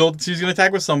be... she's going to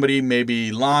tag with somebody,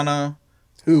 maybe Lana.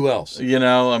 Who else? You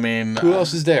know, I mean... Who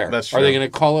else is there? That's true. Are they going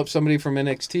to call up somebody from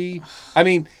NXT? I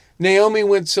mean... Naomi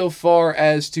went so far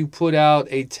as to put out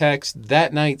a text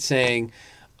that night saying,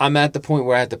 "I'm at the point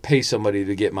where I have to pay somebody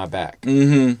to get my back."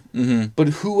 But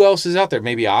who else is out there?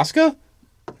 Maybe Asuka?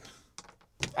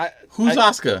 Who's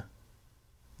Asuka?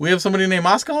 We have somebody named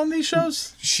Asuka on these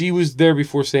shows? She was there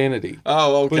before Sanity.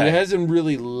 Oh, okay. But it hasn't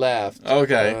really left.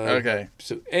 Okay.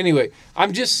 So anyway,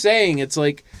 I'm just saying, it's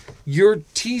like, you're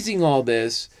teasing all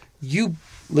this.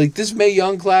 Like this Mae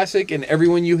Young Classic, and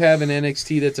everyone you have in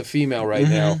NXT that's a female right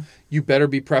now, you better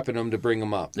be prepping them to bring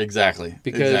them up. Exactly.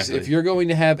 Because if you're going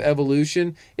to have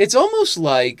Evolution, it's almost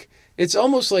like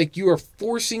you are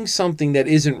forcing something that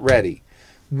isn't ready.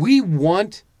 We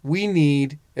want, we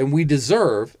need, and we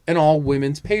deserve an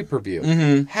all-women's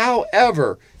pay-per-view.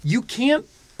 However, you can't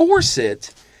force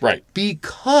it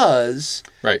because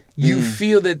you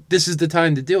feel that this is the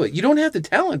time to do it. You don't have the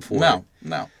talent for it.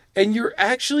 No. And you're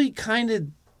actually kind of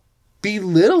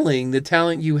belittling the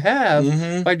talent you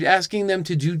have by asking them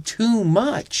to do too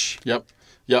much. Yep.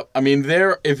 I mean,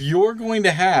 if you're going to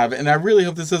have, and I really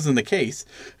hope this isn't the case,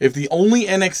 if the only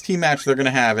NXT match they're going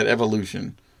to have at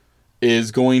Evolution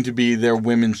is going to be their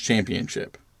women's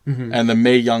championship and the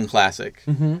Mae Young Classic,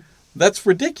 that's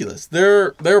ridiculous.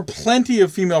 There are plenty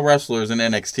of female wrestlers in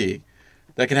NXT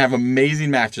that can have amazing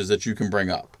matches that you can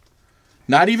bring up.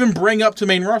 Not even bring up to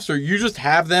main roster. You just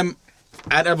have them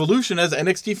at Evolution as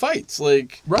NXT fights.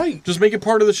 Just make it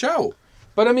part of the show.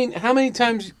 But, I mean, how many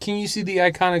times can you see the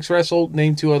Iconics wrestle,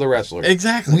 name two other wrestlers?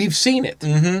 Exactly. We've seen it.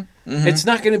 It's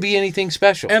not going to be anything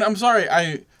special. And I'm sorry,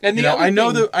 I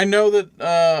know that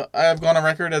I have gone on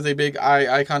record as a big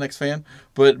Iconics fan,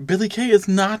 but Billie Kay is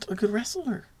not a good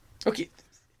wrestler. Okay.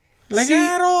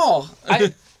 At all.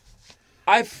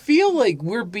 I feel like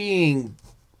we're being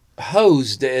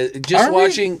hosed just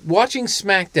watching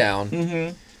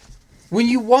SmackDown. When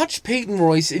you watch Peyton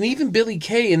Royce and even Billie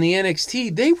Kay in the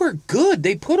NXT, they were good.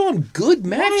 They put on good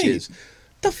matches.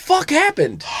 The fuck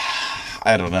happened?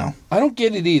 I don't know. I don't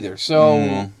get it either.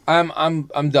 So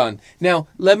I'm done. Now,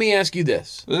 let me ask you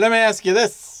this.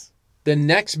 The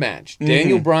next match,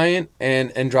 Daniel Bryan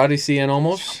and Andrade Cien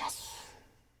Almost.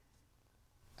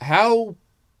 How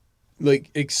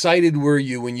excited were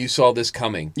you when you saw this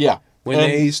coming? Yeah. When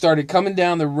they started coming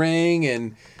down the ring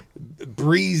and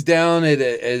breeze down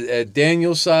at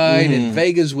Daniel's side and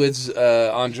Vega's with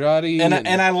Andrade.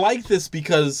 And I like this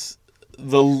because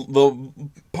the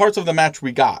parts of the match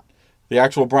we got, the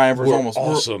actual Bryan versus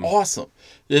Almost, were awesome.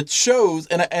 It shows,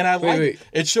 and I like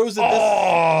it shows that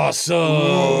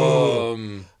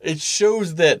awesome. It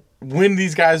shows that when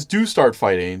these guys do start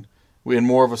fighting in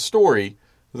more of a story,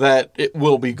 that it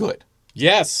will be good.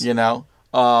 Yes, you know.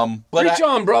 Preach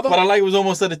on, brother. But I like it was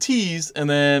almost at a tease, and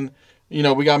then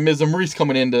we got Miz and Maurice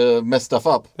coming in to mess stuff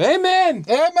up. Amen.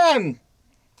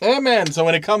 So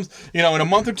when it comes, in a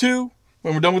month or two,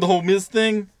 when we're done with the whole Miz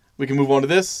thing, we can move on to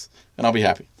this, and I'll be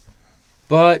happy.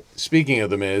 But speaking of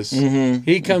the Miz,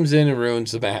 he comes in and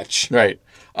ruins the match. Right.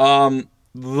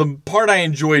 The part I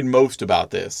enjoyed most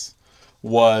about this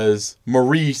was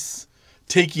Maurice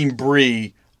taking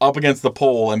Brie up against the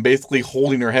pole and basically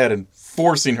holding her head and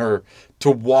forcing her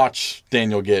to watch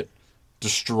Daniel get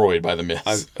destroyed by the Miz.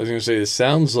 I was going to say, this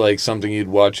sounds like something you'd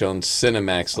watch on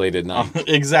Cinemax late at night.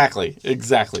 Exactly.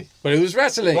 But it was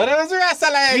wrestling.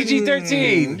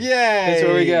 PG-13. Yay. That's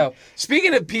where we go.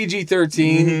 Speaking of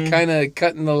PG-13, kind of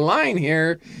cutting the line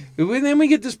here, then we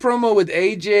get this promo with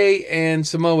AJ and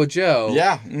Samoa Joe.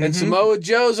 Yeah. And Samoa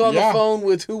Joe's on the phone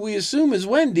with who we assume is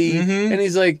Wendy, and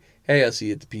he's like, hey, I'll see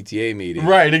you at the PTA meeting.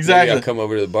 Right, exactly. Maybe I'll come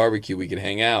over to the barbecue, we can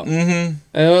hang out. And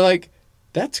we're like,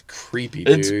 that's creepy,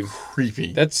 dude. It's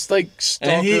creepy. That's like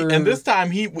stalker. And this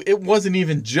time, it wasn't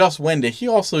even just Wendy. He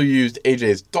also used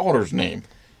AJ's daughter's name.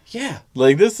 Yeah.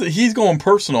 Like this, he's going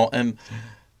personal, and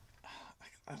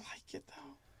I like it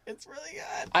though. It's really good.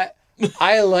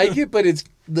 I like it, but it's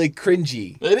like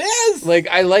cringy. It is. Like,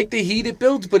 I like the heat it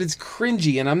builds, but it's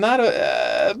cringy, and I'm not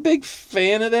a big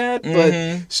fan of that.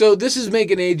 But so this is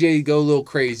making AJ go a little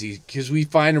crazy because we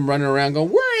find him running around going,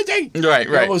 "Where is he?" Right.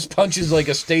 He almost punches like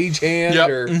a stagehand.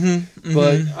 Yep.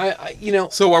 But I.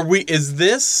 So is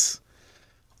this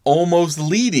almost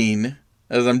leading?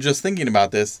 As I'm just thinking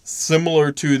about this,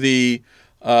 similar to the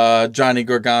Johnny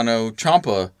Gargano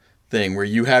Ciampa thing, where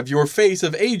you have your face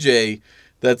of AJ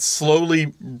that's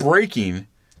slowly breaking,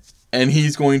 and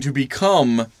he's going to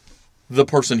become the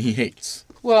person he hates.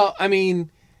 Well, I mean,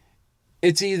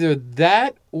 it's either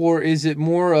that, or is it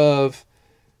more of,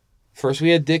 first we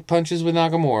had dick punches with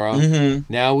Nakamura.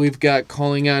 Now we've got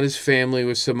calling out his family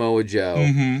with Samoa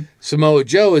Joe. Samoa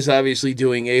Joe is obviously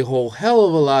doing a whole hell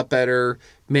of a lot better,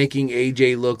 making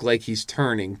AJ look like he's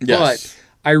turning. Yes. But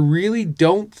I really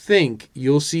don't think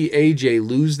you'll see AJ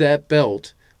lose that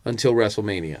belt until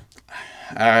WrestleMania.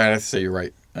 I'd say you're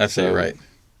right. You're right.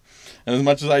 And as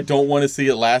much as I don't want to see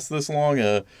it last this long,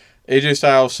 AJ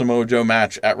Styles Samoa Joe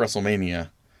match at WrestleMania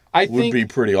would be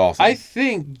pretty awesome. I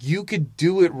think you could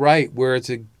do it right, where it's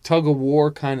a tug of war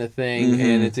kind of thing,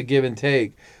 and it's a give and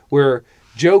take, where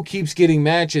Joe keeps getting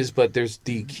matches, but there's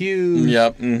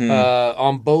DQs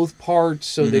on both parts,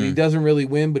 so that he doesn't really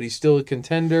win, but he's still a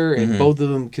contender, and both of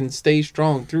them can stay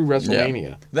strong through WrestleMania.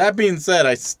 Yeah. That being said,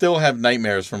 I still have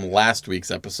nightmares from last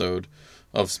week's episode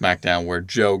of SmackDown where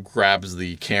Joe grabs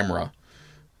the camera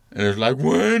and it's like,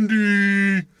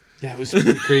 Wendy! Yeah, it was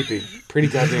pretty creepy. Pretty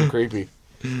goddamn creepy.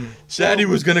 Daddy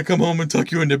was going to come home and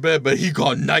tuck you into bed, but he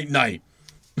called night-night.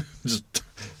 Just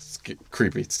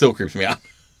creepy. It still creeps me out.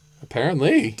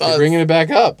 Apparently. They're bringing it back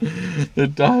up.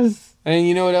 It does. And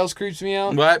you know what else creeps me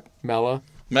out? What? Mella.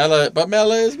 But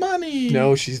Mella is money.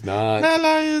 No, she's not.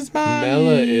 Mella is money.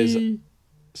 Mella is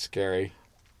scary.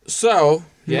 So,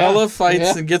 Mella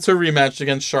fights and gets her rematch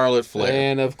against Charlotte Flair.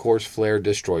 And, of course, Flair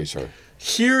destroys her.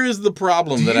 Here is the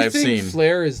problem that I've seen. Do you think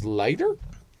Flair is lighter?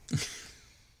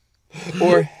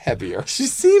 Or heavier? She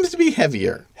seems to be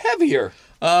heavier. Heavier.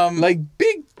 Like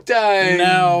big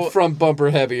time front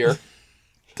bumper heavier.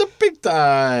 The big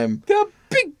time. The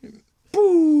big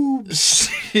boobs.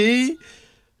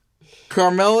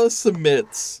 Carmella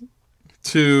submits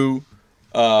to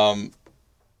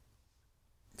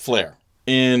Flair.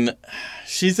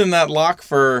 She's in that lock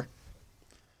for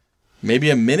maybe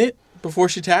a minute before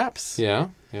she taps. Yeah.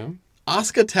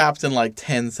 Asuka tapped in like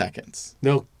 10 seconds.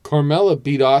 No, Carmella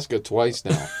beat Asuka twice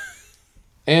now.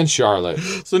 And Charlotte.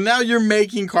 So now you're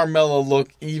making Carmella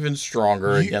look even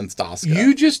stronger against Asuka.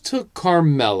 You just took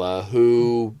Carmella,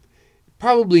 who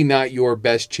probably not your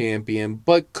best champion,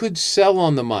 but could sell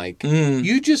on the mic.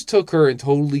 You just took her and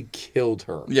totally killed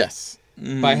her. Yes.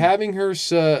 By having her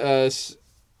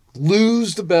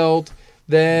lose the belt,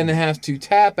 then have to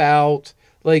tap out.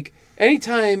 Like,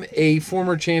 anytime a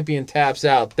former champion taps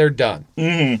out, they're done.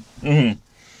 Mm-hmm. Mm-hmm.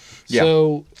 Yeah.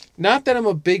 So, not that I'm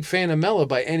a big fan of Mella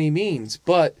by any means,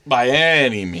 but... By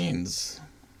any means.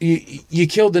 You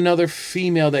killed another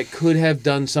female that could have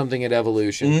done something at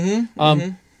Evolution. Mm-hmm.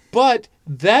 But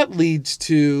that leads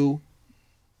to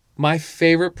my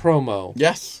favorite promo.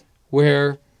 Yes.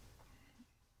 Where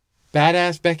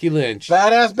Badass Becky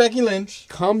Lynch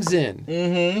comes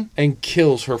in and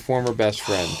kills her former best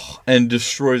friend. And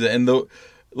destroys it. And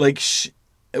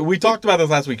we talked about this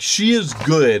last week. She is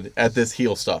good at this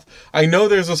heel stuff. I know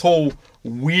there's this whole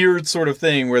weird sort of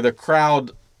thing where the crowd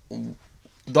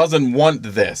doesn't want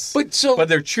this, but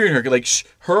they're cheering her. Like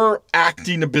her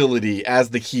acting ability as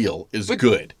the heel is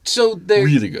good. So they're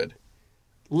really good.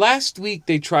 Last week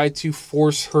they tried to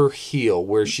force her heel,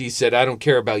 where she said, "I don't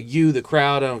care about you, the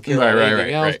crowd. I don't care about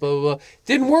anything else." Blah blah blah.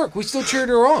 Didn't work. We still cheered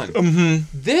her on. Mm-hmm.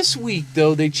 This week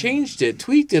though, they changed it,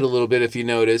 tweaked it a little bit, if you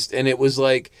noticed, and it was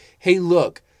like, "Hey,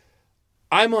 look,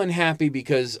 I'm unhappy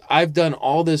because I've done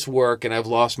all this work and I've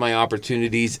lost my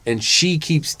opportunities, and she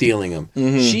keeps stealing them.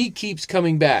 Mm-hmm. She keeps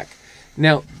coming back."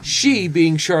 Now, she,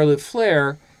 being Charlotte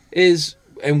Flair, is,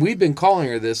 and we've been calling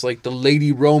her this, like the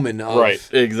Lady Roman of... Right,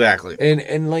 exactly.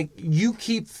 And like, you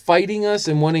keep fighting us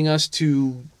and wanting us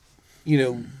to,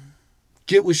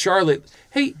 get with Charlotte.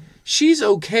 Hey, she's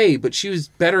okay, but she was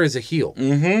better as a heel.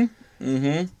 Mm-hmm.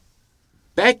 Mm-hmm.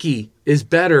 Becky is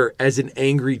better as an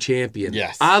angry champion.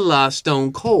 Yes. A la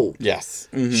Stone Cold. Yes.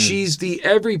 Mm-hmm. She's the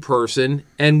every person,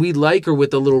 and we like her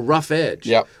with a little rough edge.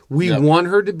 Yep. We want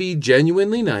her to be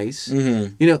genuinely nice.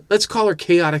 Mm-hmm. Let's call her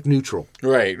chaotic neutral.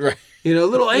 Right. A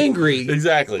little angry.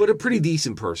 Exactly. But a pretty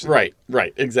decent person. Right,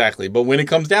 exactly. But when it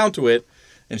comes down to it,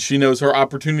 and she knows her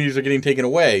opportunities are getting taken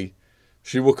away,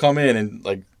 she will come in and,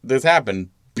 like this happened,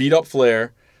 beat up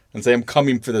Flair and say, "I'm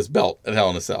coming for this belt at Hell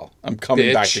in a Cell. I'm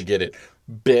coming back to get it.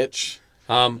 Bitch."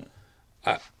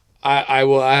 I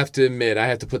will have to admit, I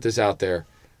have to put this out there.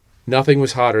 Nothing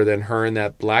was hotter than her in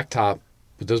that black top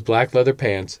with those black leather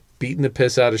pants, beating the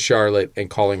piss out of Charlotte and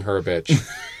calling her a bitch.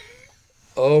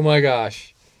 Oh my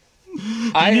gosh.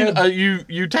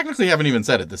 You technically haven't even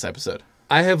said it this episode.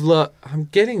 I'm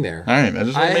getting there. All right, I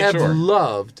just want to make sure. I have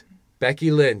loved Becky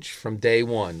Lynch from day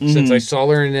one, since I saw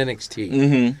her in NXT.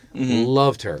 Mm-hmm.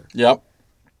 Loved her. Yep.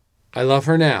 I love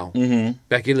her now. Mm-hmm.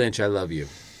 Becky Lynch, I love you.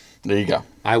 There you go.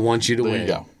 I want you to win. There you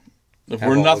go. If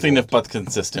we're nothing if but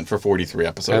consistent for 43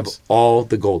 episodes. Have all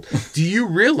the gold. Do you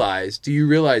realize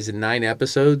in 9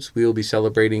 episodes we will be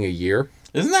celebrating a year?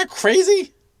 Isn't that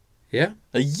crazy? Yeah.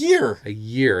 A year. A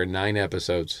year and 9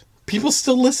 episodes. People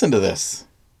still listen to this.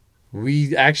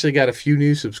 We actually got a few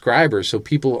new subscribers, so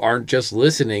people aren't just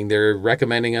listening, they're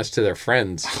recommending us to their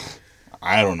friends.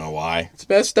 I don't know why. It's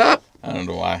messed up. I don't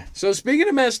know why. So speaking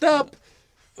of messed up,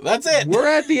 that's it. We're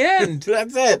at the end.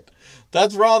 That's it.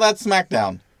 That's Raw, that's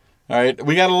SmackDown. All right.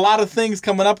 We got a lot of things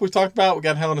coming up we've talked about. We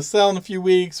got Hell in a Cell in a few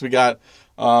weeks. We got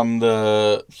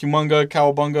the Humunga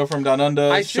Cowabunga from Down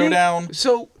Under Showdown.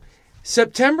 So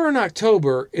September and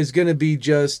October is going to be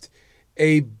just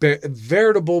a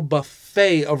veritable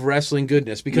buffet of wrestling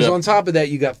goodness, because on top of that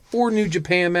you got 4 New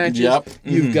Japan matches.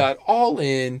 You've got All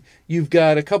In, you've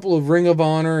got a couple of Ring of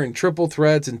Honor and Triple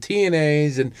Threats and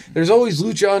TNAs, and there's always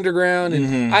Lucha Underground,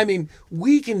 and I mean,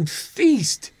 we can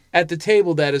feast at the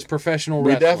table that is professional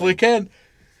wrestling.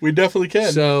 We definitely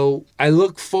can. So I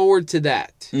look forward to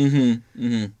that.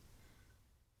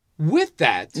 With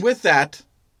that,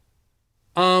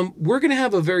 we're going to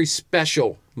have a very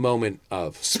special moment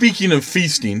of... Speaking of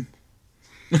feasting.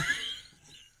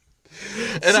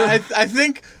 I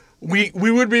think we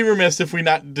would be remiss if we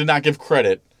did not give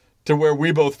credit to where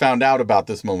we both found out about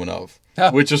this moment of,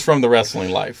 which is from the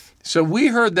Wrestling Life. So we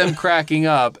heard them cracking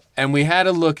up, and we had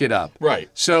to look it up. Right.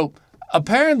 So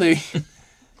apparently,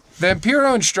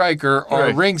 Vampiro and Stryker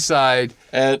are ringside...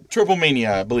 At Triple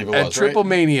Mania, I believe it was, At Triple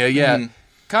Mania, yeah.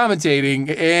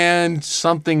 Commentating, and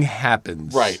something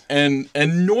happens. Right. And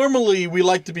normally we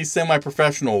like to be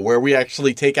semi-professional, where we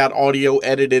actually take out audio,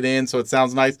 edit it in so it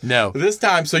sounds nice. No. This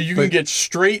time, so you can get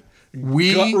straight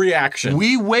gut reaction.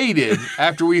 We waited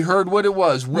after we heard what it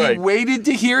was. We waited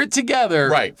to hear it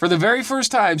together for the very first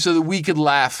time so that we could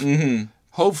laugh,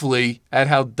 hopefully, at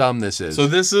how dumb this is. So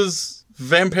this is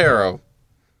Vampiro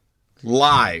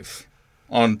live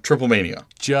on Triple Mania.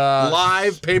 Just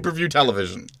live pay-per-view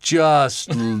television. Just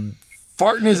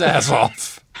farting his ass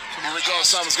off. Here we go.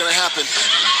 Something's going to happen.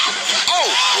 Oh!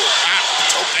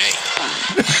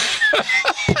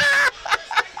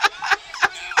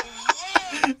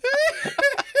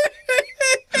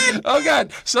 Wow. Oh,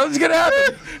 God. Something's going to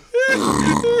happen.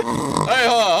 Hey,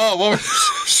 hold on. One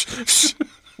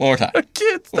more time. I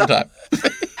can't stop.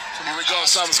 Here we go.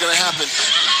 something's gonna happen.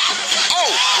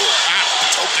 Oh! Wow.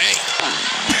 Okay.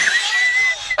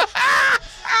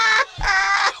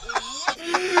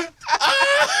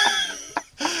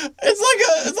 It's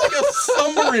like a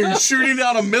submarine shooting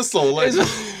down a missile. Like,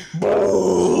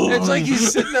 it's like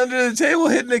he's sitting under the table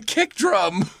hitting a kick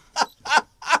drum.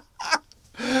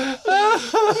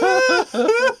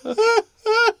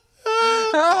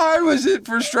 How hard was it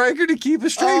for Stryker to keep a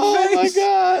straight face? Oh my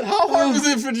God! How hard was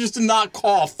it for just to not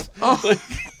cough? Oh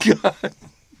God!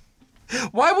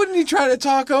 Why wouldn't he try to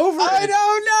talk over it? I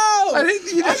don't know.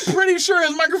 I'm pretty sure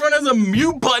his microphone has a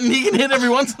mute button he can hit every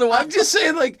once in a while. I'm just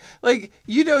saying, like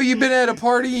you've been at a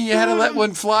party and you had to let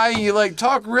one fly and you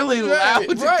talk really loud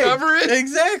to cover it.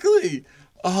 Exactly.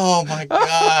 Oh my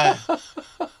God!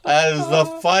 That is the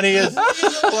funniest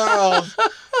in the world.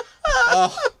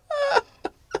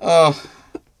 Oh.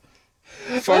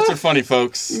 Farts are funny,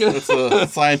 folks. That's a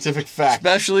scientific fact.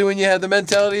 Especially when you have the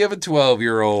mentality of a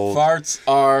 12-year-old. Farts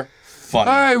are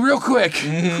funny. All right, real quick.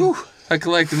 Whew, I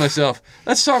collected myself.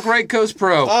 Let's talk Right Coast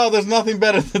Pro. Oh, there's nothing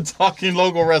better than talking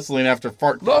local wrestling after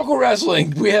fart. Local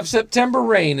wrestling. We have September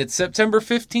Rain. It's September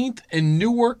 15th in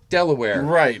Newark, Delaware.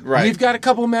 Right. We've got a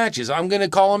couple matches. I'm going to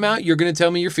call them out. You're going to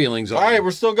tell me your feelings on them. All right,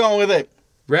 we're still going with it.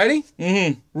 Ready?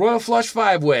 Mm-hmm. Royal Flush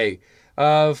 5-Way.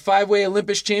 5-way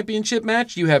Olympus Championship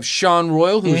match. You have Sean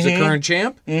Royal, who's the current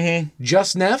champ. Mm-hmm.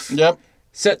 Just Neff. Yep.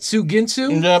 Setsu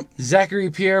Ginsu. Yep. Zachary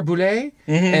Pierre Boulet.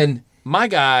 And my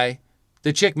guy,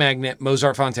 the chick magnet,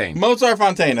 Mozart Fontaine. Mozart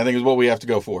Fontaine, I think, is what we have to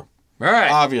go for. All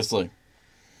right. Obviously.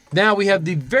 Now we have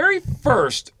the very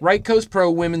first Right Coast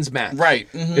Pro women's match.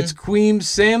 Right. Mm-hmm. It's Queen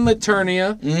San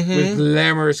Laternia with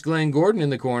glamorous Glenn Gordon in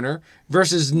the corner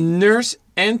versus Nurse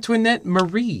Antoinette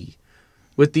Marie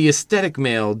with the aesthetic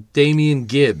male Damian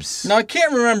Gibbs. Now, I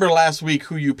can't remember last week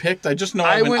who you picked. I just know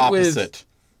I went opposite. With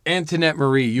Antoinette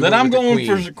Marie. Then I'm going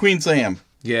for Queen Sam.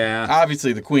 Yeah.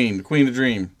 Obviously, the Queen the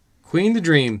Dream. Queen the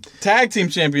Dream. Tag team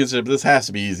championship, this has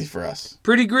to be easy for us.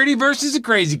 Pretty Gritty versus the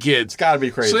Crazy Kids. It's got to be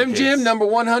Crazy Slim Kids. Jim, number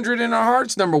 100 in our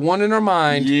hearts, number 1 in our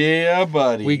mind. Yeah,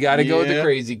 buddy. We got to go with the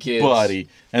Crazy Kids. Buddy.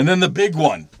 And then the big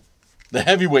one, the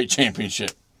heavyweight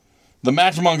championship. The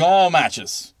match among all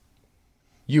matches.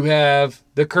 You have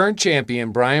the current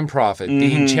champion, Brian Prophet,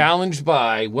 being challenged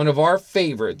by one of our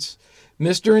favorites,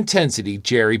 Mr. Intensity,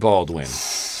 Jerry Baldwin.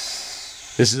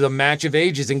 This is a match of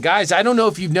ages. And guys, I don't know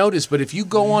if you've noticed, but if you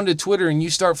go onto Twitter and you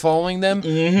start following them,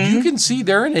 you can see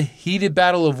they're in a heated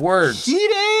battle of words.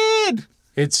 Heated!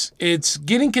 It's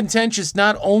getting contentious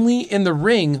not only in the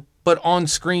ring, but on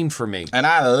screen for me. And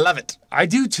I love it. I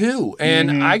do too.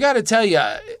 And I got to tell you,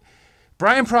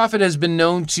 Brian Prophet has been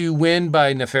known to win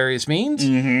by nefarious means.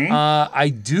 I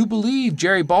do believe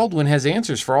Jerry Baldwin has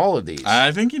answers for all of these.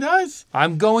 I think he does.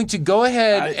 I'm going to go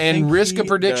ahead and risk a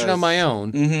prediction of my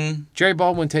own. Jerry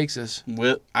Baldwin takes this.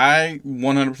 I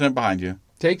 100% behind you.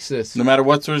 Takes this. No matter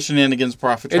what sort of shenanigans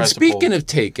Prophet tries to pull. And speaking of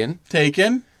taken,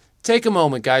 take a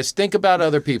moment, guys. Think about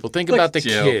other people. Think about the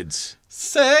kids.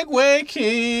 Segway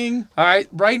King. All right.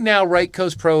 Right now, Right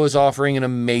Coast Pro is offering an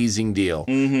amazing deal.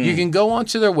 You can go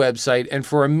onto their website, and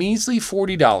for a measly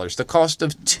 $40, the cost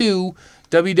of 2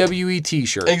 WWE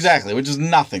T-shirts. Exactly, which is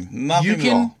nothing. Nothing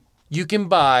at all. You can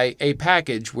buy a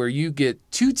package where you get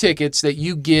 2 tickets that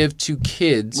you give to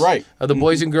kids of the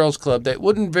Boys and Girls Club that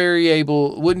wouldn't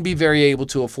be very able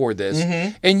to afford this,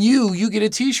 and you get a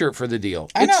T-shirt for the deal.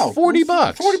 It's $40.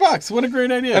 $40. What a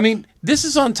great idea! I mean, this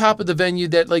is on top of the venue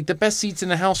that the best seats in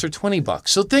the house are $20.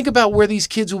 So think about where these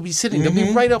kids will be sitting. They'll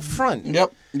be right up front.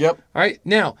 Yep. All right.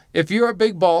 Now, if you're a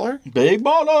big baller,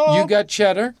 you got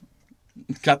cheddar.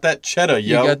 Got that cheddar,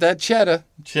 yo. You got that cheddar.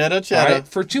 Cheddar. All right,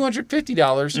 for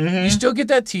 $250, you still get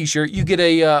that T-shirt. You get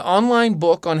a online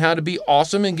book on how to be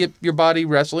awesome and get your body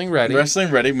wrestling ready.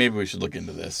 Maybe we should look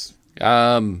into this.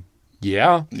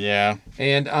 Yeah.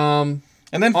 And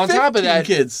then on top of that,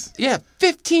 kids. Yeah,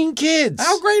 15 kids.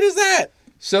 How great is that?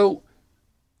 So,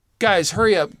 guys,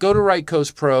 hurry up. Go to Right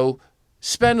Coast Pro.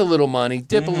 Spend a little money.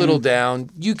 Dip a little down.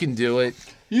 You can do it.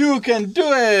 You can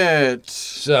do it.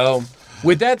 So,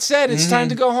 with that said, it's time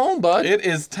to go home, bud. It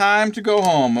is time to go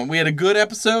home. We had a good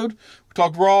episode. We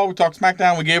talked Raw. We talked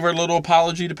SmackDown. We gave her a little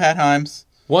apology to Pat Himes.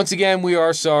 Once again, we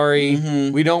are sorry.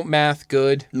 We don't math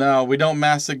good. No, we don't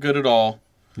math it good at all.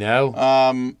 No.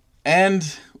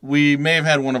 And we may have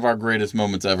had one of our greatest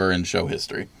moments ever in show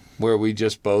history. Where we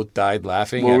just both died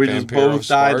laughing Where at we Vampiro's just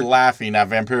both died fart. laughing at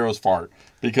Vampiro's fart.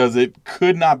 Because it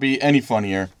could not be any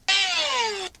funnier.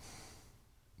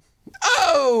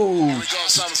 Oh! Here we go.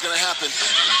 Something's gonna happen.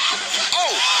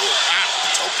 Oh!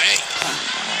 Wow.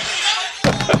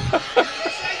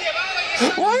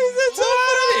 Why is that so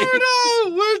funny?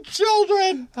 No, we're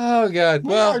children. Oh, God.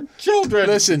 We're children.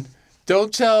 Listen,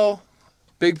 don't tell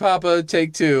Big Papa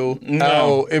Take Two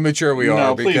how immature we are.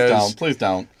 No, because, please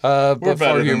don't. We're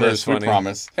better than this, we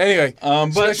promise. Anyway,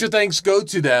 but special thanks go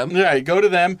to them. Right, go to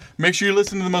them. Make sure you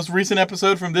listen to the most recent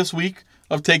episode from this week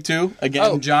of Take Two.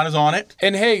 Again, John is on it.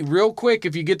 And hey, real quick,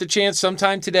 if you get the chance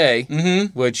sometime today,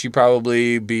 which you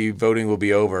probably voting will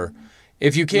be over,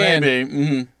 if you can,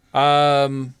 maybe.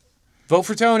 vote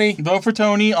for Tony. Vote for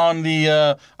Tony on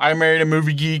the I Married a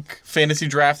Movie Geek fantasy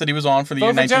draft that he was on for the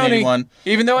year 1981. Tony.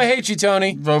 Even though I hate you,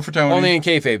 Tony. Vote for Tony. Only in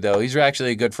kayfabe, though. He's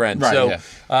actually a good friend. Right, so, yeah.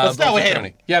 But still, we hate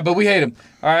him. Yeah, but we hate him.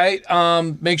 All right.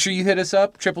 Make sure you hit us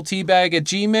up,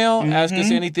 TripleTbag@gmail. Ask us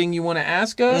anything you want to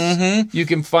ask us. You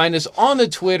can find us on the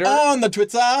Twitter. On the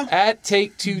Twitter. At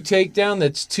Take2Takedown.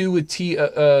 That's 2 with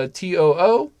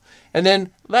T-O-O. And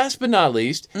then, last but not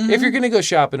least, if you're going to go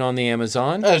shopping on the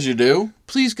Amazon, as you do,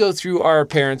 please go through our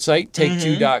parent site,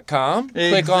 take2.com.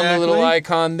 Click on the little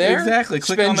icon there. Exactly.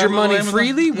 Click Spend your money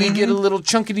freely. We get a little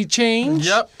chunkity change.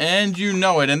 Yep, and you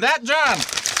know it. And that, John,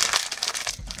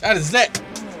 that is it.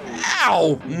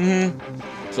 Ow!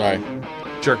 Sorry.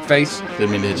 Jerk face.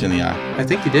 Didn't mean to hit you in the eye. I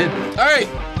think you did. All right.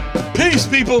 Peace,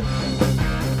 people.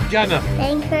 Got enough.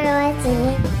 Thanks for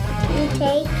listening.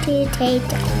 Take Two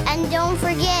Takedown. And don't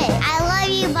forget, I love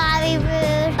you, Bobby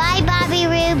Roode. Bye, Bobby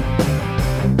Roode.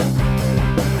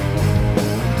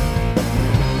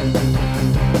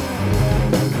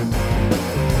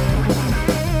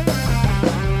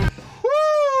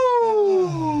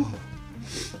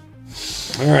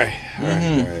 All right.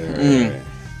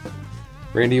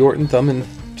 Randy Orton thumbing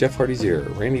Jeff Hardy's ear.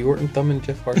 Randy Orton thumbing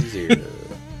Jeff Hardy's ear.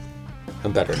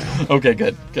 I'm better now. Okay,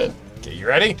 good. Okay, you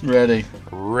ready? Ready.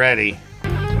 Ready.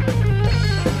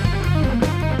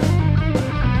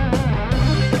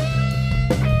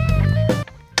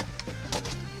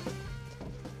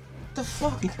 The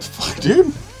fuck, dude?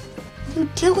 What are you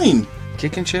doing?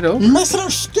 Kicking shit over? You're messing our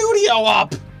studio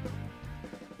up.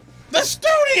 The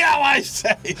studio, I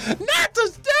say. Not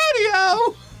the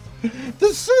studio.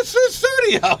 The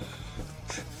studio.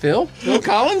 Phil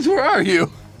Collins, where are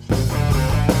you?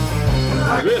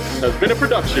 This has been a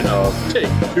production of Take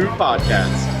Two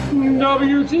Podcasts.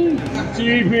 WTTP.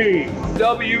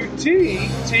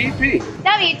 WTTP.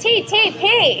 WTTP.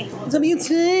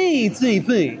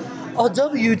 Oh,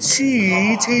 WTTP.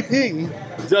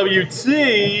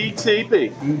 WTTP.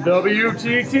 WTTP.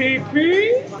 WTTP.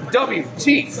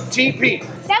 WTTP.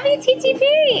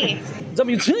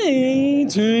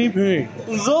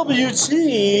 WTTP.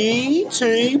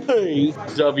 WTTP.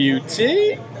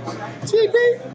 WTTP.